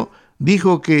Pentágono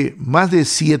dijo que más de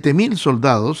 7,000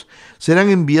 soldados serán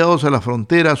enviados a la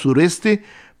frontera sureste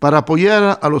para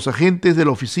apoyar a los agentes de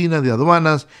la Oficina de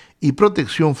Aduanas y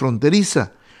Protección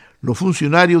Fronteriza. Los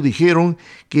funcionarios dijeron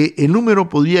que el número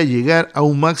podría llegar a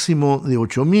un máximo de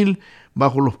 8,000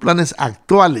 bajo los planes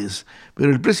actuales,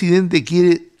 pero el presidente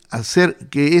quiere hacer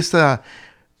que esta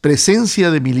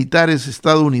presencia de militares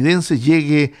estadounidenses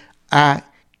llegue a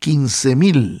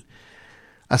 15,000.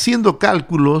 Haciendo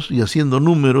cálculos y haciendo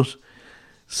números,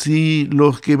 si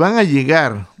los que van a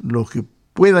llegar, los que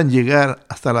puedan llegar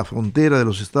hasta la frontera de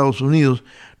los Estados Unidos,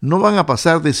 no van a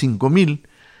pasar de 5,000,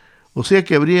 o sea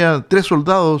que habría 3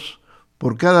 soldados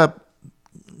por cada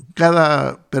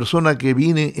persona que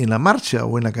viene en la marcha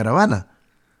o en la caravana.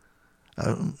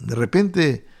 De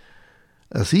repente,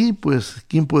 así, pues,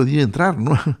 ¿quién podría entrar,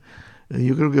 no?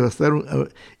 Yo creo que va a estar,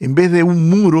 en vez de un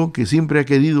muro que siempre ha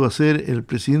querido hacer el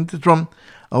presidente Trump,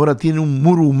 ahora tiene un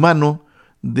muro humano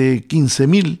de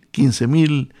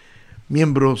 15.000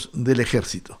 miembros del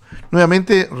ejército.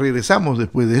 Nuevamente regresamos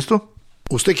después de esto.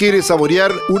 ¿Usted quiere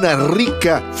saborear una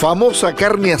rica, famosa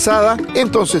carne asada?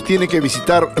 Entonces tiene que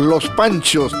visitar Los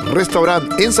Panchos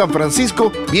Restaurant en San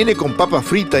Francisco. Viene con papa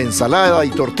frita, ensalada y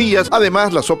tortillas.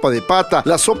 Además, la sopa de pata,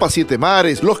 la sopa siete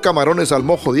mares, los camarones al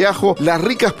mojo de ajo, las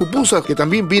ricas pupusas que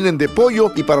también vienen de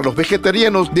pollo y para los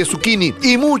vegetarianos de zucchini.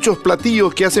 Y muchos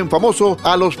platillos que hacen famoso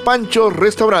a Los Panchos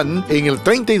Restaurant en el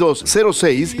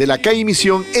 3206 de la calle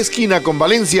Misión, esquina con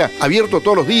Valencia. Abierto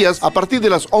todos los días a partir de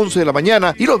las 11 de la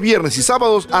mañana y los viernes y sábados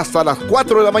hasta las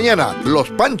 4 de la mañana. Los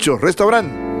Panchos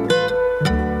Restaurant.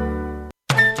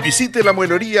 Visite la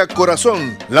mueblería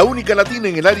Corazón, la única latina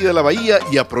en el área de la Bahía,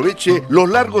 y aproveche los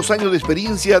largos años de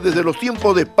experiencia desde los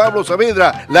tiempos de Pablo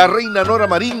Saavedra, la reina Nora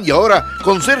Marín y ahora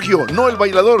con Sergio, no el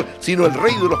bailador, sino el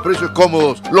rey de los precios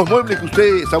cómodos. Los muebles que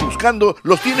usted está buscando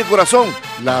los tiene Corazón,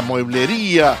 la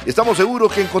mueblería. Estamos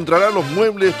seguros que encontrará los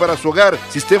muebles para su hogar,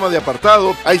 sistema de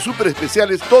apartado, hay súper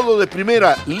especiales, todo de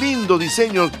primera, lindo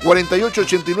diseños,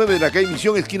 4889 de la calle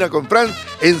Misión, esquina con France,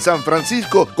 en San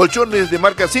Francisco, colchones de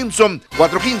marca Simpson,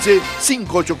 415-584-1005.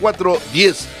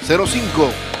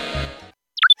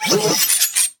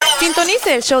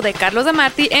 Sintonice el show de Carlos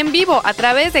Demarty en vivo a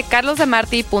través de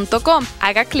carlosdemarty.com.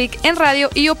 Haga clic en radio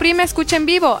y oprime escucha en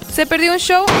vivo. ¿Se perdió un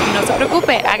show? No se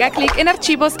preocupe, haga clic en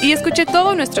archivos y escuche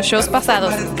todos nuestros shows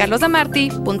pasados.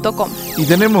 carlosdemarty.com. Y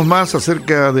tenemos más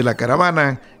acerca de la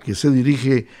caravana que se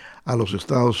dirige a los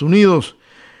Estados Unidos.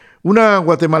 Una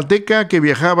guatemalteca que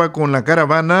viajaba con la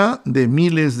caravana de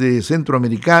miles de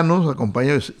centroamericanos,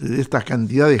 acompañados de esta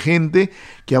cantidad de gente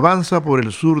que avanza por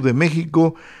el sur de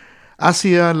México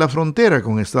hacia la frontera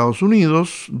con Estados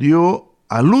Unidos, dio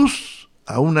a luz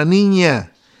a una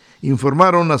niña,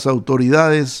 informaron las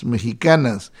autoridades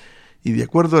mexicanas, y de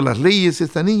acuerdo a las leyes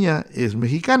esta niña es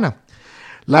mexicana.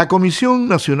 La Comisión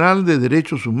Nacional de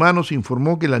Derechos Humanos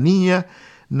informó que la niña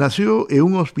nació en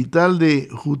un hospital de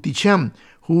Juchitán,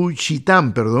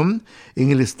 en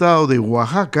el estado de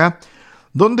Oaxaca,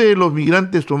 donde los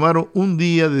migrantes tomaron un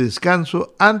día de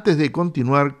descanso antes de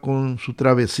continuar con su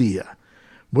travesía.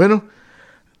 Bueno,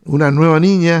 una nueva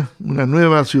niña, una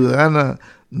nueva ciudadana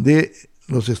de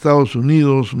los Estados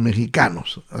Unidos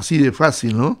mexicanos. Así de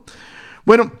fácil, ¿no?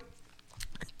 Bueno,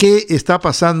 ¿qué está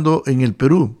pasando en el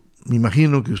Perú? Me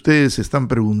imagino que ustedes se están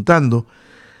preguntando.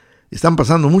 Están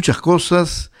pasando muchas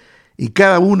cosas y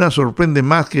cada una sorprende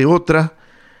más que otra.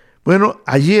 Bueno,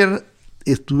 ayer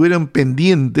estuvieron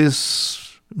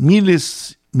pendientes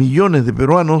millones de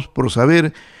peruanos por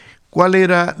saber cuál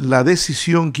era la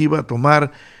decisión que iba a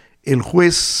tomar el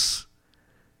juez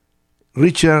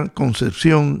Richard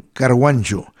Concepción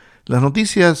Carhuancho. Las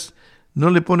noticias no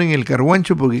le ponen el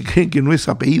Carhuancho porque creen que no es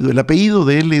apellido. El apellido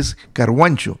de él es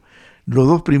Carhuancho. Los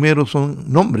dos primeros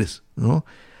son nombres, ¿no?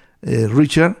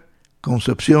 Richard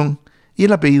Concepción y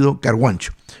el apellido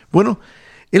Carhuancho. Bueno,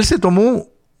 él se tomó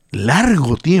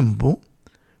largo tiempo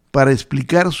para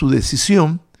explicar su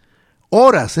decisión,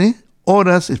 horas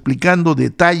explicando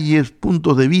detalles,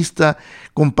 puntos de vista,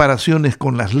 comparaciones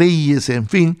con las leyes, en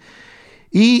fin,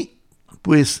 y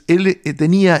pues él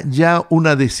tenía ya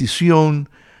una decisión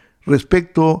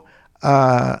respecto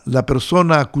a la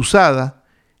persona acusada,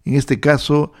 en este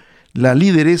caso la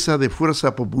lideresa de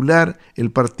Fuerza Popular,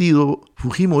 el partido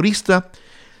fujimorista,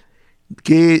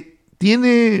 que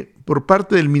tiene por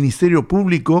parte del Ministerio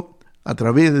Público, a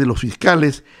través de los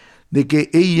fiscales, de que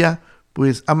ella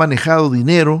pues ha manejado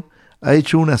dinero, ha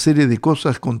hecho una serie de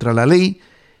cosas contra la ley,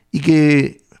 y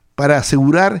que para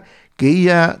asegurar que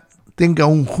ella tenga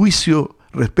un juicio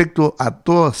respecto a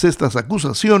todas estas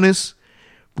acusaciones,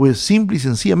 pues simple y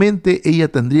sencillamente ella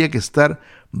tendría que estar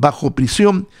bajo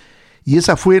prisión, y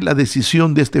esa fue la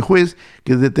decisión de este juez,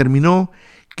 que determinó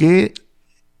que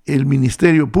el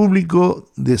Ministerio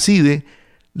Público decide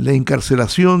la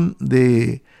encarcelación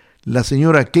de la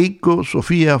señora Keiko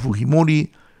Sofía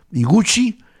Fujimori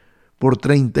Iguchi por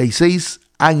 36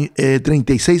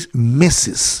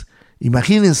 meses.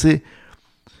 Imagínense,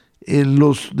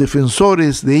 los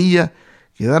defensores de ella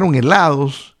quedaron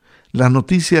helados, las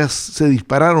noticias se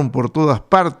dispararon por todas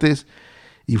partes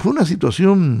y fue una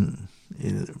situación,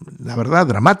 la verdad,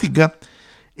 dramática.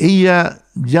 Ella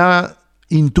ya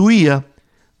intuía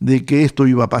de que esto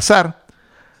iba a pasar.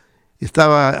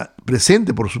 Estaba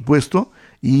presente, por supuesto,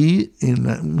 y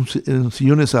en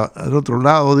sillones al otro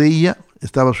lado de ella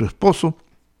estaba su esposo,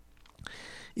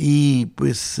 y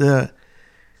pues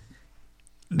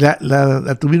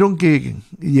la tuvieron que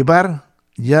llevar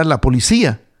ya la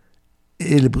policía.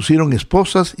 Le pusieron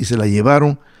esposas y se la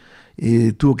llevaron.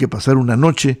 Tuvo que pasar una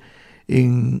noche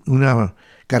en una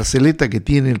carceleta que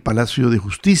tiene el Palacio de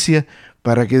Justicia,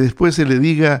 para que después se le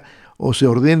diga o se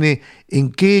ordene en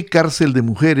qué cárcel de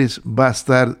mujeres va a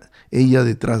estar ella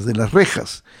detrás de las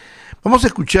rejas. Vamos a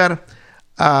escuchar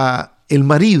a el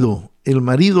marido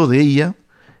de ella.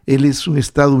 Él es un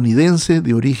estadounidense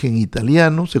de origen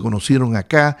italiano, se conocieron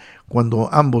acá cuando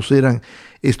ambos eran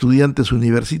estudiantes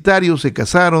universitarios, se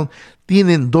casaron,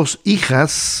 tienen 2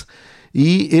 hijas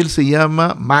y él se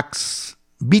llama Max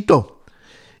Vito.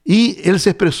 Y él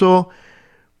se expresó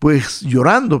pues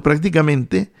llorando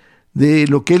prácticamente de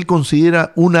lo que él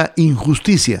considera una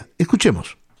injusticia.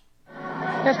 Escuchemos.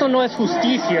 Esto no es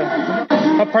justicia.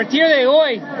 A partir de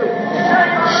hoy,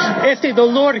 este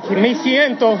dolor que me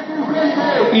siento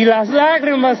y las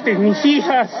lágrimas de mis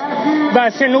hijas va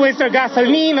a ser nuestra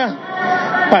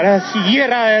gasolina para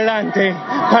seguir adelante,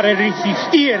 para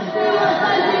resistir.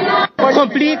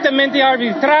 Completamente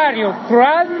arbitrario,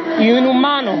 cruel y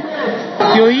inhumano.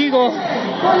 Yo digo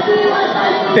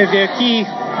desde aquí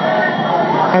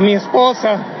a mi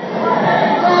esposa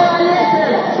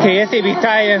que esta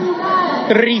batalla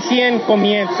recién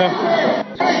comienza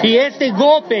y este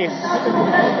golpe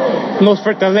nos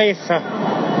fortalece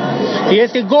y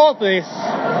este golpe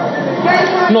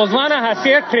nos van a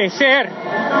hacer crecer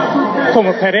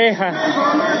como pareja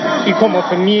y como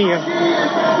familia.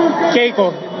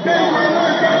 Keiko,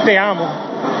 te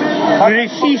amo.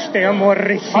 Resiste, amor,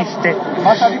 resiste.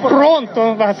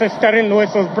 Pronto vas a estar en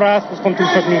nuestros brazos con tu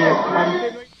familia.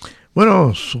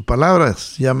 Bueno, sus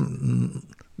palabras ya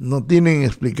no tienen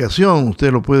explicación.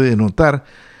 Usted lo puede notar,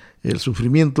 el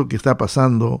sufrimiento que está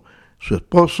pasando su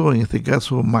esposo, en este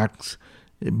caso Max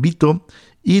Vito,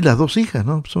 y las 2 hijas,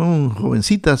 ¿no? Son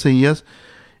jovencitas ellas,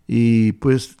 y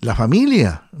pues la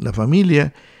familia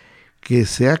que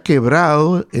se ha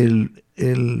quebrado,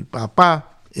 el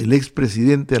papá, el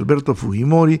expresidente Alberto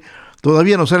Fujimori,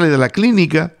 todavía no sale de la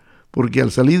clínica, porque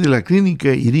al salir de la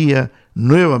clínica iría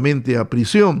nuevamente a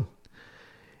prisión.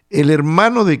 El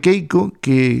hermano de Keiko,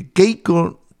 que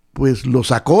Keiko pues lo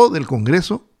sacó del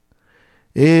Congreso,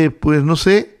 pues no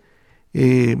sé,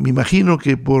 me imagino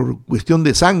que por cuestión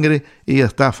de sangre ella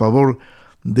está a favor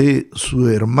de su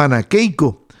hermana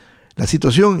Keiko. La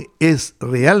situación es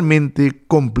realmente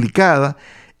complicada.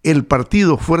 El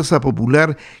partido Fuerza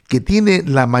Popular, que tiene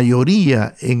la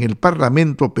mayoría en el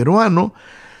Parlamento peruano,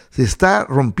 se está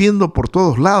rompiendo por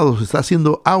todos lados, se está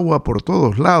haciendo agua por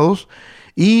todos lados,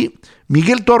 y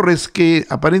Miguel Torres, que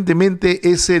aparentemente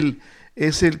es el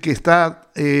que está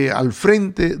al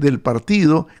frente del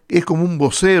partido, es como un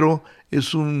vocero,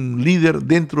 es un líder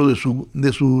dentro de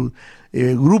su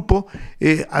grupo,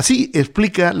 así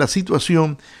explica la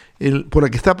situación por la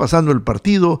que está pasando el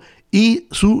partido y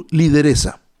su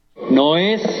lideresa. No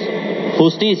es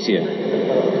justicia.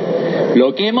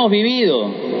 Lo que hemos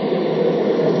vivido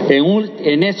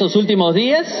en estos últimos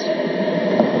días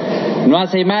no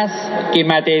hace más que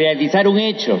materializar un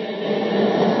hecho,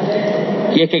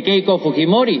 y es que Keiko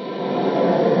Fujimori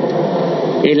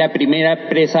es la primera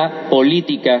presa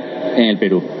política en el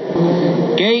Perú.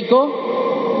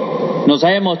 Keiko nos ha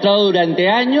demostrado durante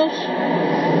años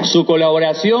su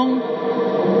colaboración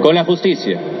con la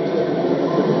justicia.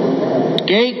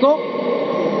 Keiko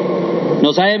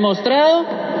nos ha demostrado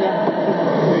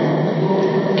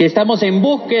que estamos en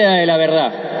búsqueda de la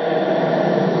verdad.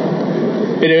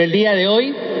 Pero el día de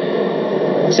hoy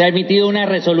se ha emitido una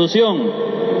resolución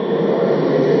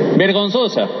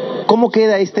vergonzosa. ¿Cómo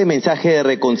queda este mensaje de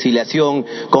reconciliación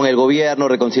con el gobierno,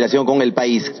 reconciliación con el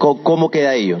país? ¿Cómo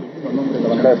queda ello? La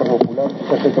bancada de Fuerza Popular,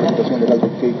 respecto a la situación del alto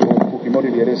Keiko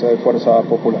Fujimori, lideresa de Fuerza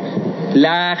Popular.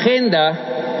 La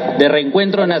agenda de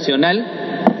reencuentro nacional,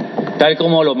 tal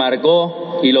como lo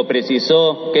marcó y lo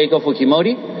precisó Keiko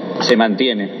Fujimori, se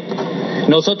mantiene.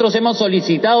 Nosotros hemos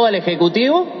solicitado al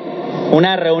Ejecutivo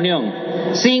una reunión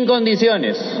sin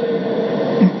condiciones,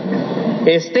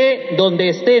 esté donde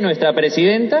esté nuestra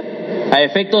presidenta, a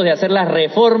efectos de hacer las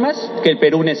reformas que el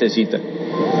Perú necesita.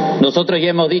 Nosotros ya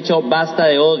hemos dicho basta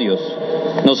de odios.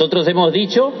 Nosotros hemos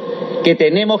dicho que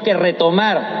tenemos que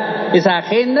retomar esa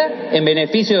agenda en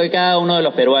beneficio de cada uno de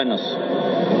los peruanos.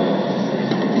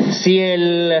 Si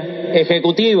el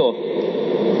Ejecutivo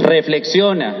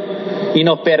reflexiona y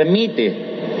nos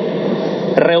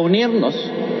permite reunirnos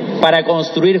para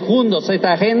construir juntos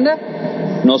esta agenda,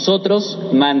 nosotros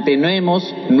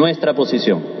mantenemos nuestra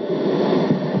posición.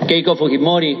 Keiko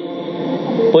Fujimori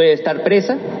puede estar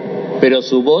presa, pero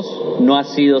su voz no ha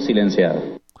sido silenciada.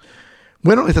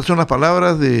 Bueno, estas son las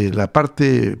palabras de la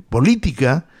parte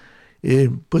política.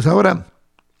 Pues ahora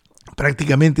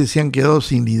prácticamente se han quedado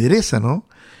sin lideresa, ¿no?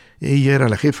 Ella era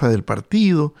la jefa del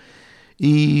partido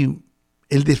y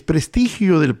el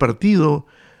desprestigio del partido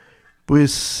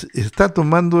pues está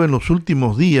tomando en los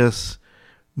últimos días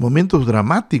momentos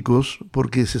dramáticos,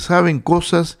 porque se saben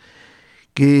cosas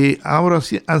que ahora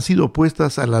han sido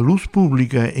puestas a la luz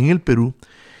pública en el Perú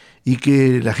y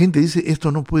que la gente dice,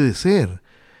 esto no puede ser,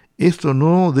 esto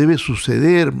no debe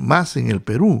suceder más en el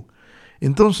Perú.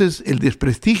 Entonces el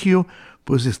desprestigio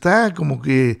pues está como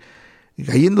que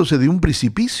cayéndose de un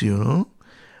precipicio, ¿no?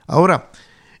 Ahora,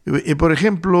 por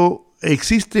ejemplo,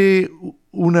 existe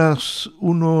unas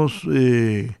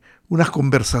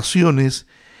conversaciones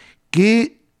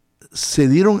que se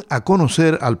dieron a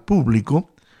conocer al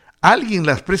público. Alguien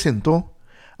las presentó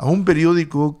a un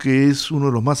periódico que es uno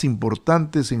de los más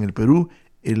importantes en el Perú,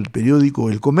 el periódico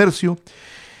El Comercio,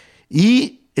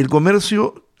 y El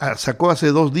Comercio sacó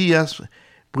hace 2 días,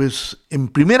 pues en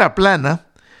primera plana,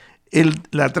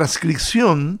 la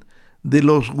transcripción de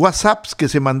los WhatsApps que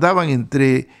se mandaban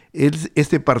entre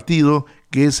este partido,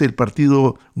 que es el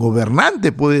partido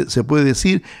gobernante, se puede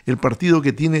decir, el partido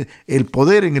que tiene el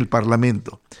poder en el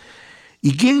Parlamento.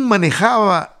 Y quien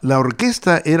manejaba la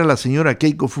orquesta era la señora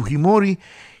Keiko Fujimori,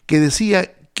 que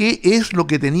decía qué es lo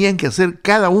que tenían que hacer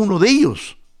cada uno de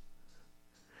ellos.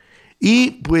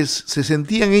 Y pues se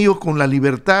sentían ellos con la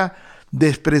libertad de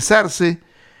expresarse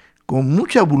con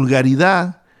mucha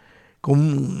vulgaridad,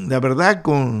 la verdad,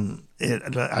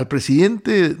 al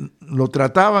presidente lo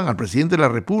trataban, al presidente de la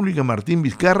República, Martín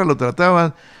Vizcarra, lo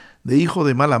trataban de hijo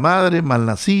de mala madre,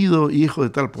 malnacido, hijo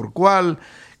de tal por cual,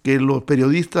 que los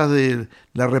periodistas de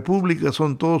la República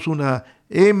son todos una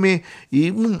M,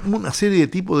 y una serie de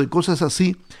tipos de cosas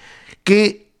así,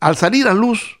 que al salir a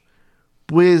luz,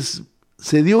 pues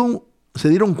se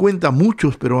dieron cuenta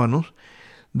muchos peruanos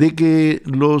de que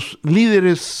los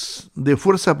líderes de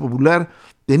Fuerza Popular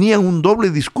tenían un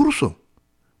doble discurso.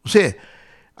 O sea,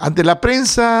 ante la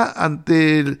prensa,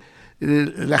 ante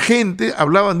la gente,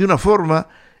 hablaban de una forma,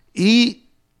 y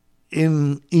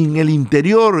en el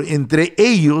interior, entre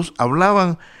ellos,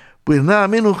 hablaban pues nada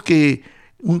menos que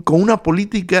con una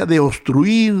política de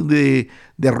obstruir, de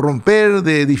romper,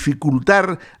 de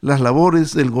dificultar las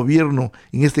labores del gobierno,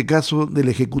 en este caso del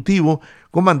Ejecutivo,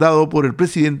 comandado por el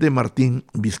presidente Martín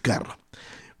Vizcarra.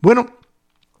 Bueno,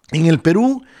 en el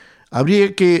Perú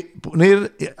habría que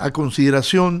poner a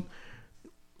consideración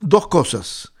 2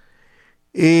 cosas.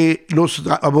 Los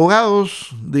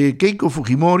abogados de Keiko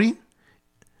Fujimori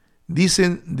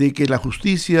dicen de que la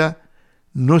justicia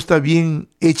no está bien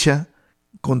hecha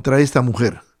contra esta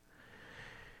mujer.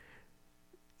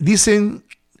 Dicen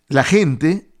la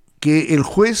gente que el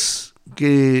juez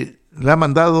que la ha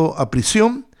mandado a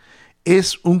prisión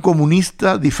es un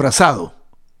comunista disfrazado.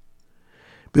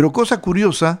 Pero cosa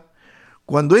curiosa,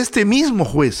 cuando este mismo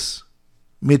juez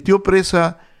metió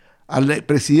presa al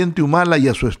presidente Humala y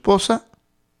a su esposa,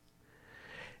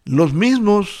 los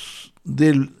mismos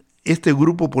este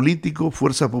grupo político,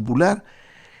 Fuerza Popular,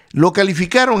 lo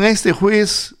calificaron a este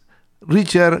juez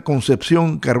Richard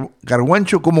Concepción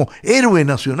Carguancho como héroe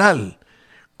nacional,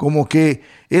 como que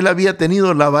él había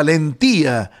tenido la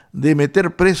valentía de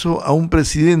meter preso a un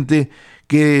presidente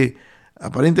que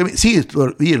aparentemente, sí,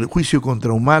 y el juicio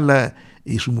contra Humala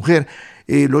y su mujer,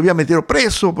 lo había metido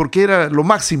preso porque era lo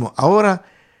máximo. Ahora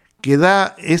que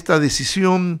da esta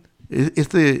decisión,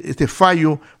 este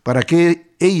fallo para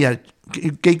que ella,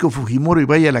 Keiko Fujimori,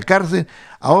 vaya a la cárcel,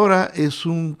 ahora es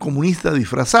un comunista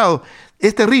disfrazado.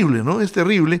 Es terrible, ¿no? Es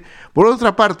terrible. Por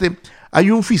otra parte, hay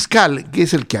un fiscal que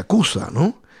es el que acusa,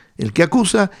 ¿no? El que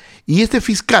acusa, y este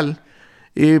fiscal,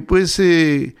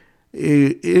 él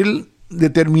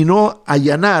determinó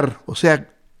allanar, o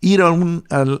sea, ir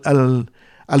al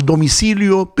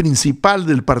domicilio principal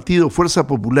del partido Fuerza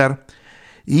Popular,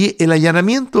 y el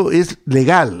allanamiento es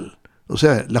legal. O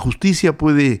sea, la justicia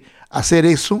puede hacer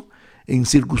eso en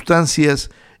circunstancias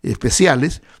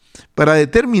especiales para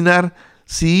determinar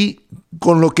si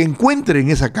con lo que encuentre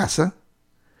en esa casa,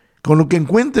 con lo que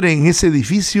encuentre en ese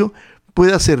edificio,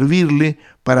 pueda servirle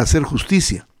para hacer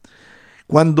justicia.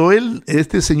 Cuando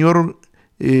este señor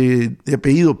de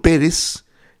apellido Pérez,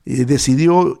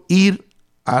 decidió ir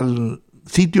al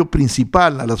sitio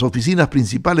principal, a las oficinas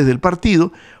principales del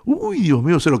partido, uy, Dios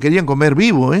mío, se lo querían comer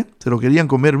vivo, se lo querían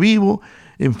comer vivo,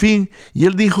 en fin, y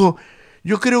él dijo,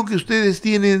 yo creo que ustedes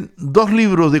tienen 2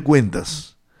 libros de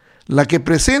cuentas, la que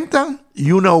presentan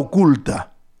y una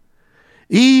oculta,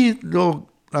 y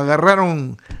lo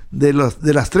agarraron de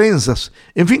las trenzas,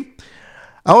 en fin.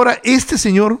 Ahora, este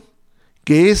señor,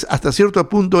 que es hasta cierto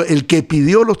punto el que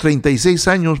pidió los 36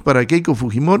 años para Keiko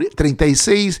Fujimori,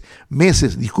 36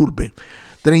 meses, disculpen,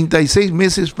 36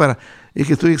 meses para, es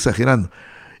que estoy exagerando.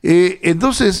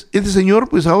 Entonces, este señor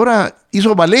pues ahora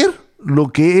hizo valer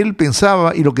lo que él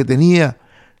pensaba y lo que tenía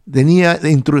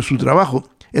dentro de su trabajo.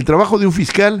 El trabajo de un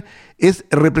fiscal es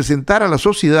representar a la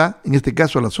sociedad, en este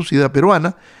caso a la sociedad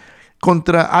peruana,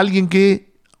 contra alguien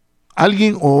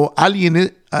o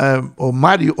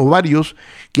varios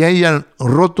que hayan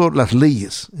roto las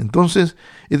leyes. Entonces,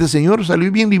 este señor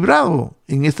salió bien librado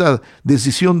en esta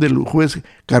decisión del juez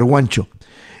Carguancho.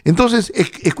 Entonces,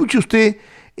 escuche usted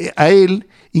a él,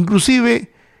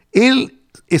 inclusive él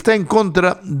está en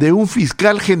contra de un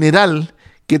fiscal general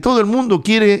que todo el mundo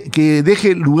quiere que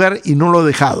deje el lugar y no lo ha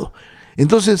dejado.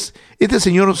 Entonces, este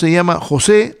señor se llama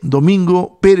José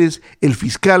Domingo Pérez, el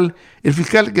fiscal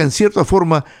que en cierta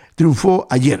forma triunfó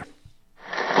ayer.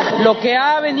 Lo que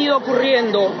ha venido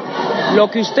ocurriendo,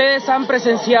 lo que ustedes han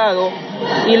presenciado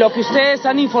y lo que ustedes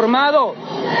han informado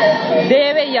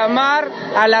debe llamar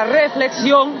a la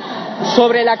reflexión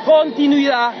sobre la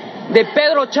continuidad de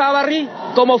Pedro Chávarri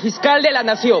como fiscal de la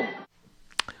nación.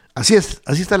 Así es,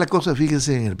 así está la cosa,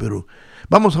 fíjense, en el Perú.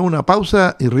 Vamos a una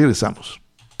pausa y regresamos.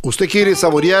 ¿Usted quiere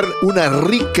saborear una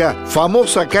rica,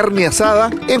 famosa carne asada?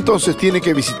 Entonces tiene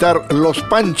que visitar Los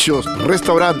Panchos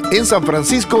Restaurant en San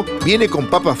Francisco. Viene con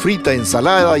papa frita,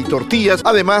 ensalada y tortillas.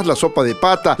 Además, la sopa de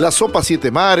pata, la sopa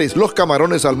siete mares, los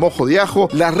camarones al mojo de ajo,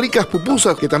 las ricas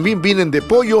pupusas que también vienen de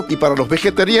pollo y para los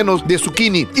vegetarianos de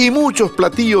zucchini. Y muchos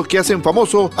platillos que hacen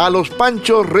famoso a Los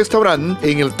Panchos Restaurant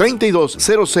en el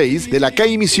 3206 de la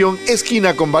calle Misión,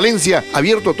 esquina con Valencia.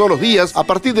 Abierto todos los días a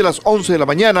partir de las 11 de la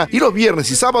mañana y los viernes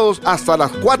y sábados hasta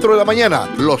las 4 de la mañana.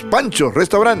 Los Panchos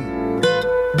Restaurant.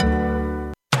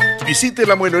 Visite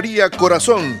la mueblería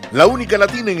Corazón, la única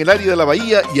latina en el área de la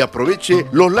Bahía, y aproveche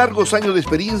los largos años de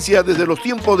experiencia desde los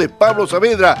tiempos de Pablo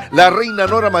Saavedra, la reina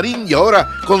Nora Marín y ahora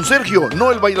con Sergio,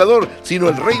 no el bailador, sino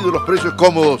el rey de los precios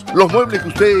cómodos. Los muebles que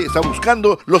usted está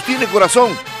buscando los tiene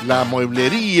Corazón, la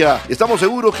mueblería. Estamos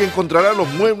seguros que encontrará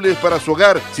los muebles para su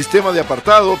hogar, sistema de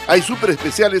apartado, hay súper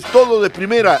especiales, todo de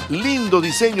primera, lindos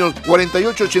diseños.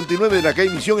 4889 de la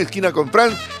calle Misión, esquina con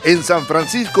Franz, en San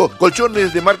Francisco.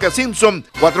 Colchones de marca Simpson,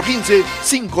 415-584-1005.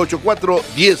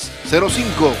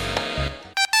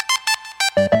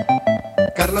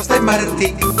 Carlos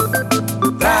Demarty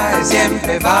trae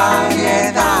siempre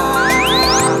variedad.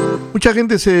 Mucha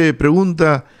gente se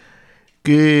pregunta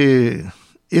que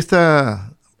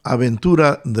esta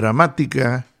aventura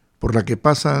dramática por la que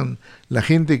pasan la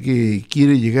gente que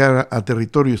quiere llegar a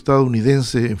territorio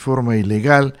estadounidense en forma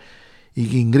ilegal y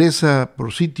que ingresa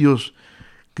por sitios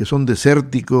que son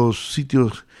desérticos,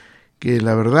 sitios que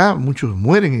la verdad muchos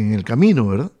mueren en el camino,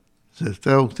 ¿verdad? ¿Se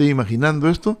está usted imaginando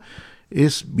esto?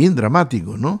 Es bien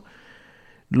dramático, ¿no?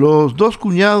 Los dos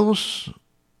cuñados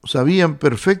sabían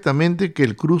perfectamente que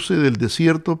el cruce del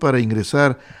desierto para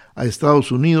ingresar a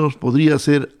Estados Unidos podría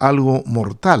ser algo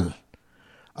mortal.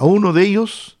 A uno de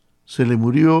ellos se le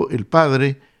murió el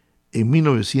padre en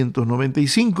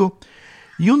 1995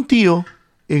 y un tío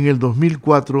en el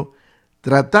 2004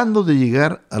 tratando de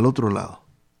llegar al otro lado.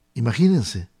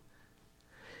 Imagínense.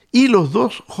 Y los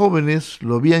dos jóvenes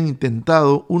lo habían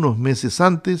intentado unos meses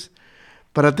antes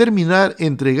para terminar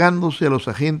entregándose a los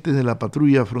agentes de la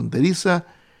patrulla fronteriza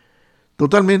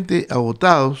totalmente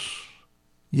agotados,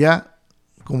 ya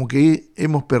como que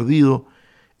hemos perdido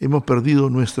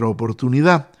nuestra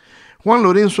oportunidad. Juan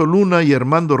Lorenzo Luna y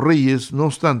Armando Reyes, no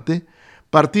obstante,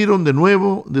 partieron de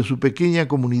nuevo de su pequeña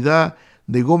comunidad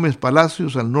de Gómez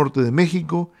Palacios al norte de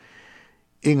México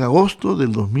en agosto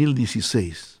del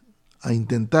 2016. A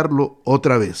intentarlo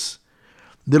otra vez.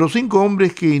 De los 5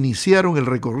 hombres que iniciaron el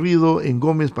recorrido en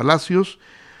Gómez Palacios,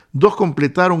 2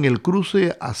 completaron el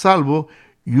cruce a salvo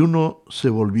y 1 se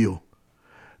volvió.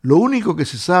 Lo único que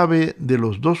se sabe de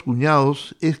los 2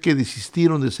 cuñados es que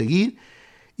desistieron de seguir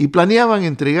y planeaban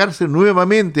entregarse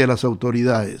nuevamente a las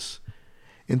autoridades.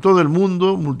 En todo el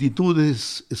mundo,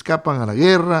 multitudes escapan a la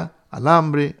guerra, al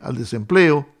hambre, al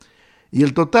desempleo, y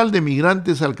el total de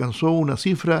migrantes alcanzó una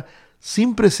cifra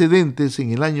sin precedentes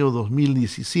en el año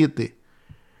 2017.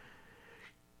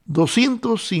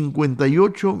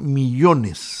 258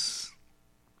 millones.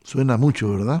 Suena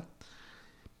mucho, ¿verdad?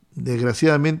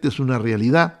 Desgraciadamente es una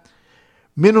realidad.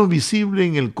 Menos visible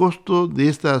en el costo de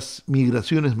estas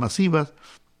migraciones masivas,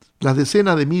 las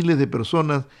decenas de miles de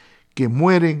personas que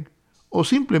mueren o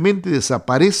simplemente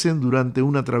desaparecen durante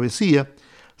una travesía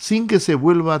sin que se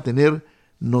vuelva a tener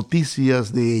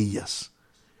noticias de ellas.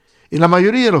 En la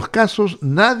mayoría de los casos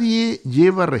nadie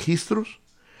lleva registros,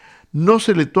 no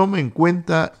se le toma en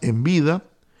cuenta en vida,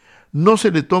 no se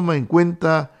le toma en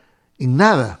cuenta en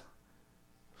nada.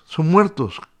 Son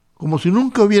muertos, como si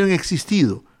nunca hubieran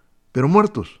existido, pero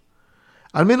muertos.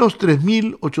 Al menos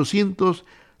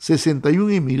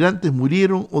 3.861 inmigrantes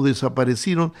murieron o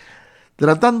desaparecieron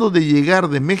tratando de llegar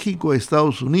de México a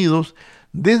Estados Unidos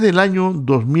desde el año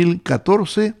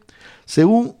 2014,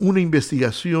 según una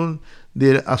investigación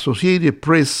de Associated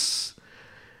Press.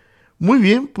 Muy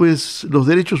bien, pues los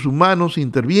derechos humanos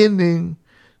intervienen,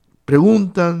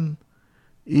 preguntan,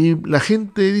 y la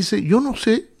gente dice, yo no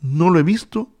sé, no lo he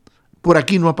visto, por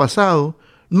aquí no ha pasado,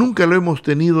 nunca lo hemos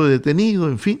tenido detenido,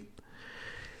 en fin.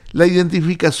 La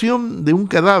identificación de un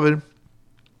cadáver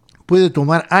puede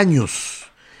tomar años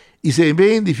y se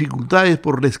ven dificultades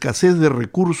por la escasez de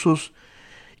recursos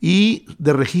y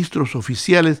de registros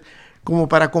oficiales como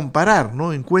para comparar,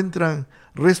 ¿no? Encuentran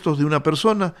restos de una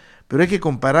persona, pero hay que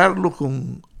compararlo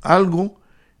con algo,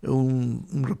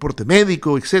 un reporte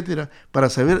médico, etcétera, para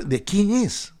saber de quién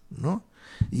es, ¿no?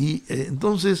 Y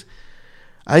entonces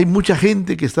hay mucha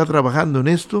gente que está trabajando en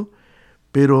esto,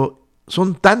 pero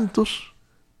son tantos,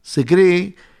 se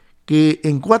cree que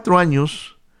en 4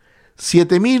 años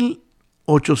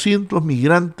 7.800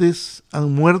 migrantes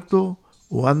han muerto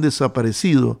o han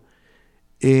desaparecido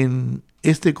en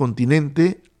este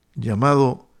continente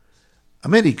llamado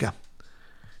América,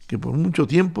 que por mucho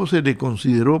tiempo se le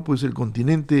consideró pues el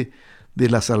continente de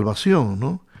la salvación,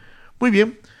 ¿no? Muy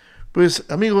bien, pues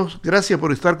amigos, gracias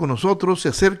por estar con nosotros. Se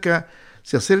acerca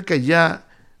ya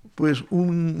pues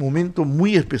un momento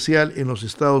muy especial en los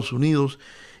Estados Unidos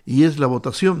y es la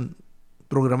votación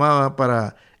programada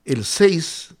para el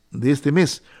 6 de este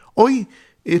mes. Hoy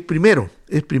es primero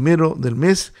del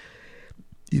mes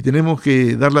y tenemos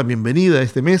que dar la bienvenida a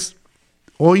este mes.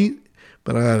 Hoy,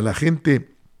 para la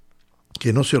gente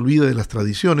que no se olvida de las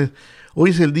tradiciones,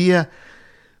 hoy es el día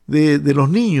de los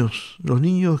niños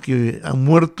que han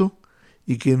muerto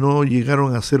y que no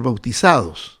llegaron a ser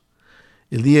bautizados.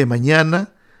 El día de mañana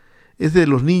es de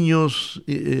los niños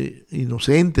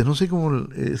inocentes, no sé cómo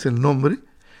es el nombre,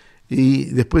 y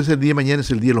después el día de mañana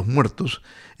es el Día de los Muertos,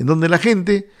 en donde la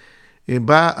gente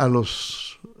va a los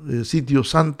sitios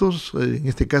santos, en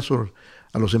este caso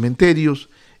a los cementerios,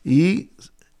 y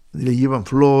le llevan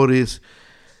flores,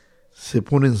 se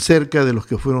ponen cerca de los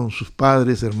que fueron sus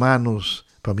padres, hermanos,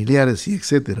 familiares y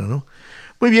etcétera, ¿no?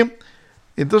 Muy bien,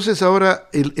 entonces ahora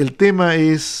el tema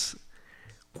es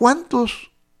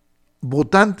 ¿cuántos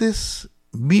votantes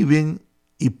viven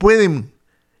y pueden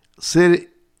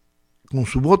ser con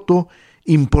su voto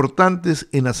importantes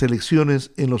en las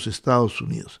elecciones en los Estados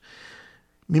Unidos?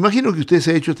 Me imagino que usted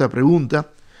se ha hecho esta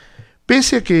pregunta,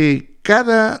 pese a que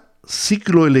cada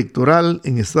ciclo electoral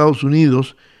en Estados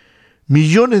Unidos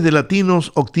millones de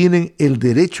latinos obtienen el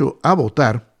derecho a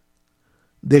votar.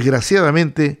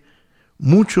 Desgraciadamente,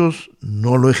 muchos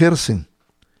no lo ejercen.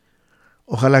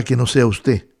 Ojalá que no sea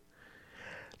usted.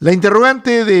 La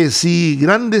interrogante de si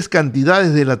grandes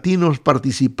cantidades de latinos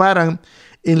participaran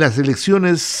en las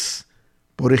elecciones,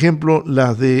 por ejemplo,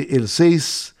 las del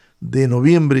 6 de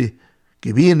noviembre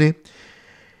que viene,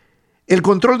 el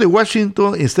control de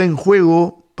Washington está en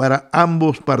juego para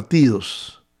ambos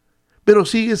partidos, pero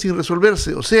sigue sin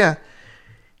resolverse. O sea,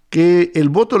 que el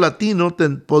voto latino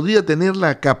podría tener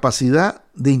la capacidad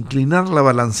de inclinar la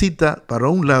balancita para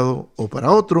un lado o para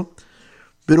otro,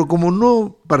 pero como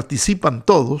no participan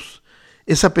todos,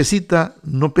 esa pesita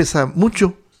no pesa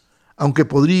mucho, aunque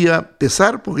podría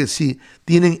pesar porque sí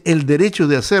tienen el derecho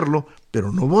de hacerlo,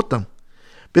 pero no votan.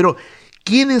 Pero,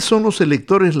 ¿quiénes son los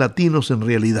electores latinos en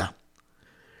realidad?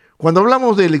 Cuando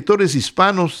hablamos de electores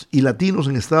hispanos y latinos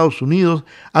en Estados Unidos,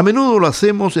 a menudo lo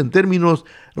hacemos en términos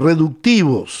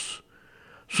reductivos.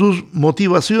 Sus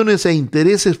motivaciones e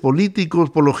intereses políticos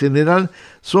por lo general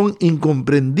son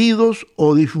incomprendidos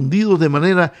o difundidos de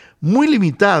manera muy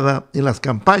limitada en las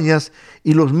campañas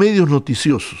y los medios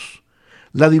noticiosos.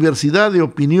 La diversidad de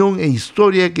opinión e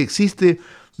historia que existe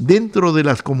dentro de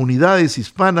las comunidades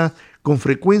hispanas con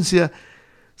frecuencia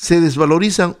se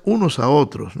desvalorizan unos a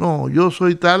otros. No, yo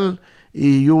soy tal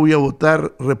y yo voy a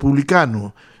votar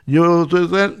republicano. Yo soy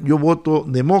tal, yo voto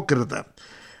demócrata.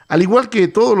 Al igual que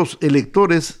todos los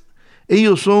electores,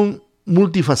 ellos son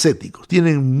multifacéticos,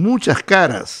 tienen muchas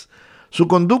caras. Su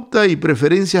conducta y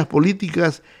preferencias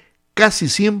políticas casi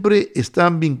siempre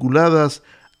están vinculadas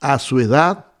a su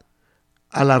edad,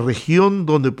 a la región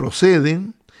donde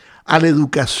proceden, a la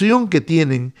educación que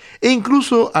tienen e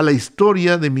incluso a la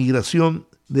historia de migración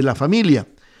de la familia.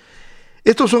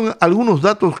 Estos son algunos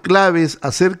datos claves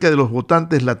acerca de los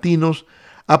votantes latinos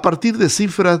a partir de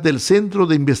cifras del Centro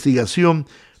de Investigación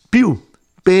Pew,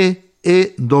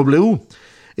 P-E-W,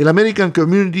 el American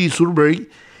Community Survey,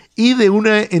 y de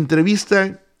una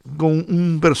entrevista con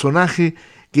un personaje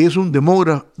que es un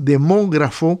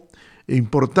demógrafo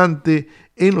importante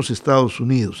en los Estados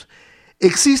Unidos.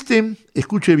 Existen,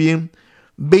 escuche bien,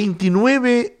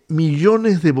 29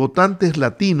 millones de votantes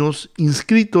latinos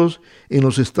inscritos en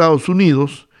los Estados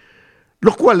Unidos,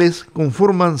 los cuales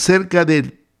conforman cerca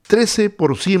del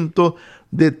 13%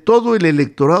 de todo el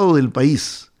electorado del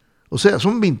país. O sea,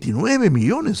 son 29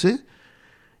 millones,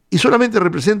 y solamente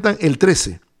representan el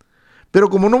 13%. Pero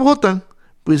como no votan,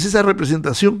 pues esa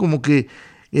representación como que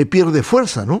pierde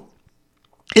fuerza, ¿no?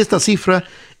 Esta cifra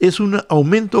es un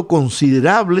aumento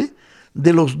considerable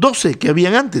de los 12 que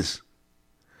habían antes.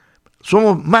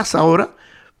 Somos más ahora,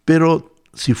 pero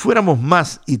si fuéramos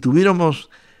más y tuviéramos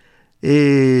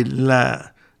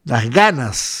las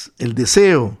ganas, el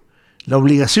deseo, la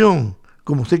obligación,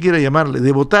 como usted quiera llamarle,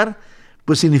 de votar,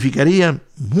 pues significaría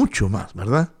mucho más,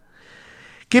 ¿verdad?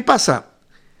 ¿Qué pasa?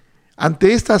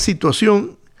 Ante esta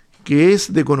situación que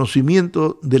es de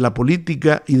conocimiento de la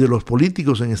política y de los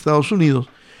políticos en Estados Unidos,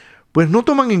 pues no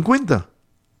toman en cuenta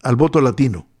al voto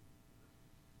latino.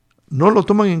 No lo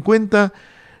toman en cuenta,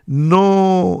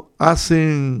 no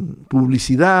hacen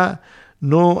publicidad,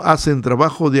 no hacen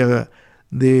trabajo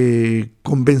de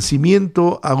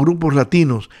convencimiento a grupos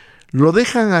latinos. Lo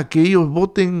dejan a que ellos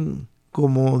voten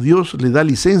como Dios le da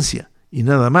licencia y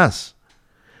nada más.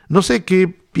 No sé qué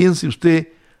piense usted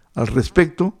al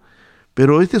respecto,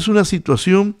 pero esta es una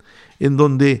situación en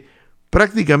donde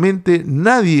prácticamente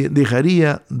nadie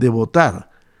dejaría de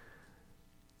votar.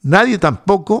 Nadie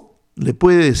tampoco le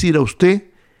puede decir a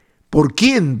usted por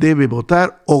quién debe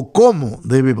votar o cómo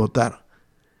debe votar.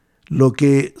 Lo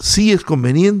que sí es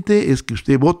conveniente es que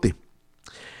usted vote,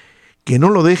 que no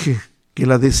lo deje, que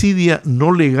la desidia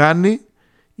no le gane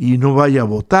y no vaya a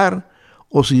votar,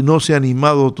 o si no se ha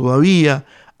animado todavía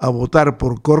a votar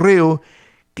por correo,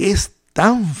 que es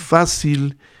tan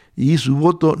fácil y su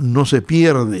voto no se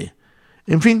pierde.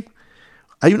 En fin,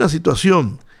 hay una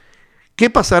situación. ¿Qué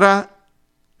pasará?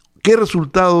 ¿Qué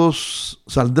resultados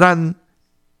saldrán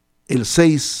el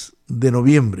 6 de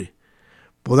noviembre?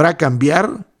 ¿Podrá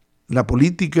cambiar la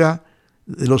política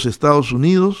de los Estados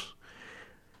Unidos?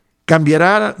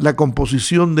 ¿Cambiará la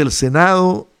composición del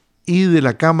Senado y de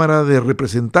la Cámara de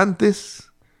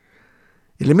Representantes?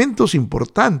 Elementos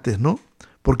importantes, ¿no?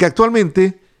 Porque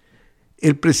actualmente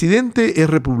el presidente es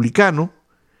republicano,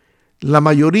 la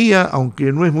mayoría,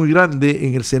 aunque no es muy grande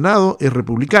en el Senado, es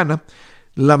republicana,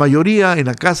 la mayoría en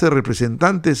la Casa de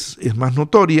Representantes es más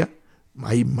notoria,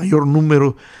 hay mayor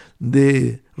número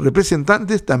de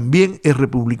representantes, también es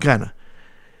republicana.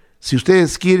 Si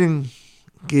ustedes quieren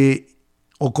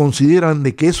o consideran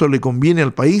de que eso le conviene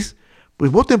al país,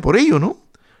 pues voten por ello, ¿no?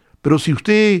 Pero si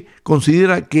usted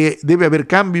considera que debe haber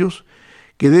cambios,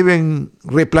 que deben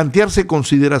replantearse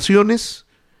consideraciones,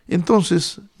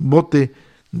 entonces vote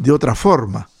de otra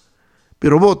forma.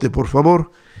 Pero vote, por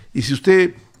favor, y si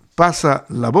usted pasa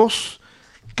la voz,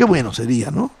 qué bueno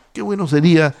sería, ¿no? Qué bueno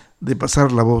sería de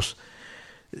pasar la voz.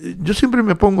 Yo siempre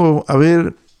me pongo a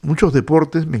ver muchos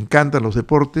deportes, me encantan los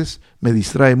deportes, me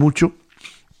distrae mucho,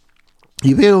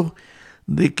 y veo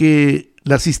de que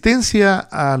la asistencia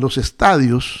a los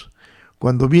estadios,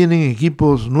 cuando vienen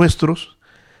equipos nuestros,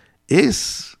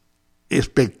 es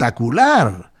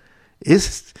espectacular.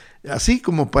 Es así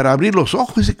como para abrir los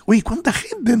ojos y decir, uy, ¿cuánta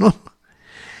gente, no?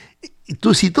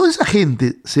 Entonces, si toda esa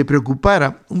gente se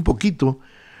preocupara un poquito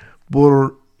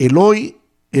por el hoy,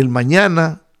 el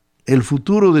mañana, el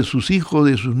futuro de sus hijos,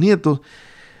 de sus nietos,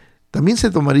 también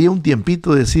se tomaría un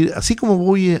tiempito de decir, así como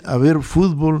voy a ver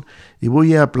fútbol y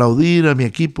voy a aplaudir a mi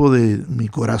equipo de mi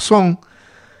corazón,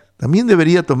 también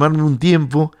debería tomarme un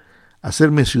tiempo,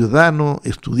 hacerme ciudadano,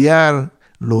 estudiar,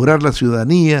 lograr la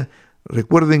ciudadanía.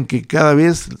 Recuerden que cada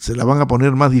vez se la van a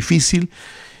poner más difícil,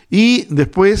 y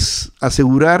después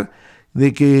asegurar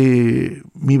de que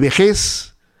mi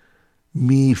vejez,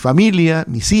 mi familia,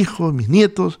 mis hijos, mis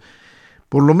nietos,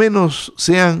 por lo menos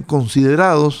sean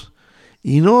considerados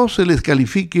y no se les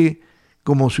califique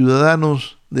como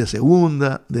ciudadanos de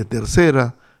segunda, de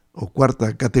tercera o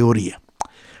cuarta categoría.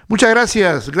 Muchas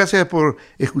gracias por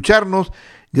escucharnos,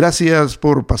 gracias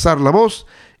por pasar la voz,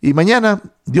 y mañana,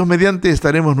 Dios mediante,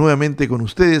 estaremos nuevamente con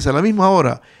ustedes a la misma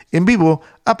hora, en vivo,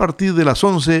 a partir de las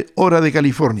 11 hora de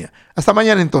California. Hasta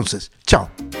mañana entonces.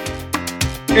 Chao.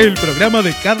 El programa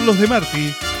de Carlos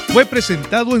Demarty fue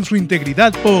presentado en su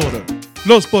integridad por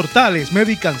Los Portales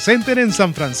Medical Center en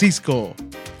San Francisco,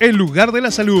 el lugar de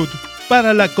la salud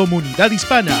para la comunidad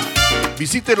hispana.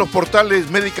 Visite Los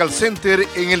Portales Medical Center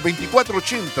en el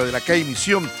 2480 de la calle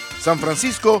Misión, San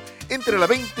Francisco, entre la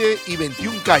 20 y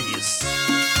 21 calles.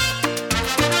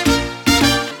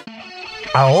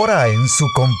 Ahora en su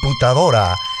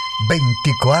computadora,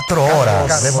 24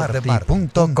 horas,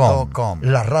 Demarty.com,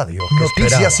 la radio,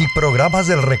 noticias y programas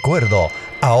del recuerdo,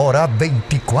 ahora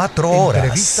 24 horas.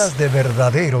 Entrevistas de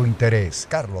verdadero interés.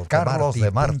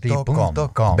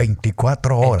 Carlosdemarty.com,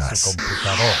 24 horas. En su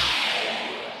computadora.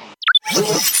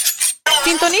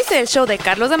 Sintonice el show de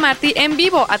Carlos Demarty en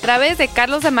vivo a través de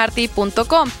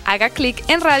carlosdemarty.com. Haga clic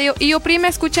en radio y oprime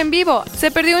escucha en vivo.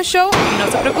 ¿Se perdió un show?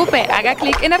 No se preocupe, haga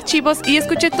clic en archivos y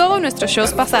escuche todos nuestros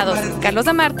shows pasados.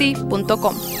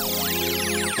 carlosdemarty.com.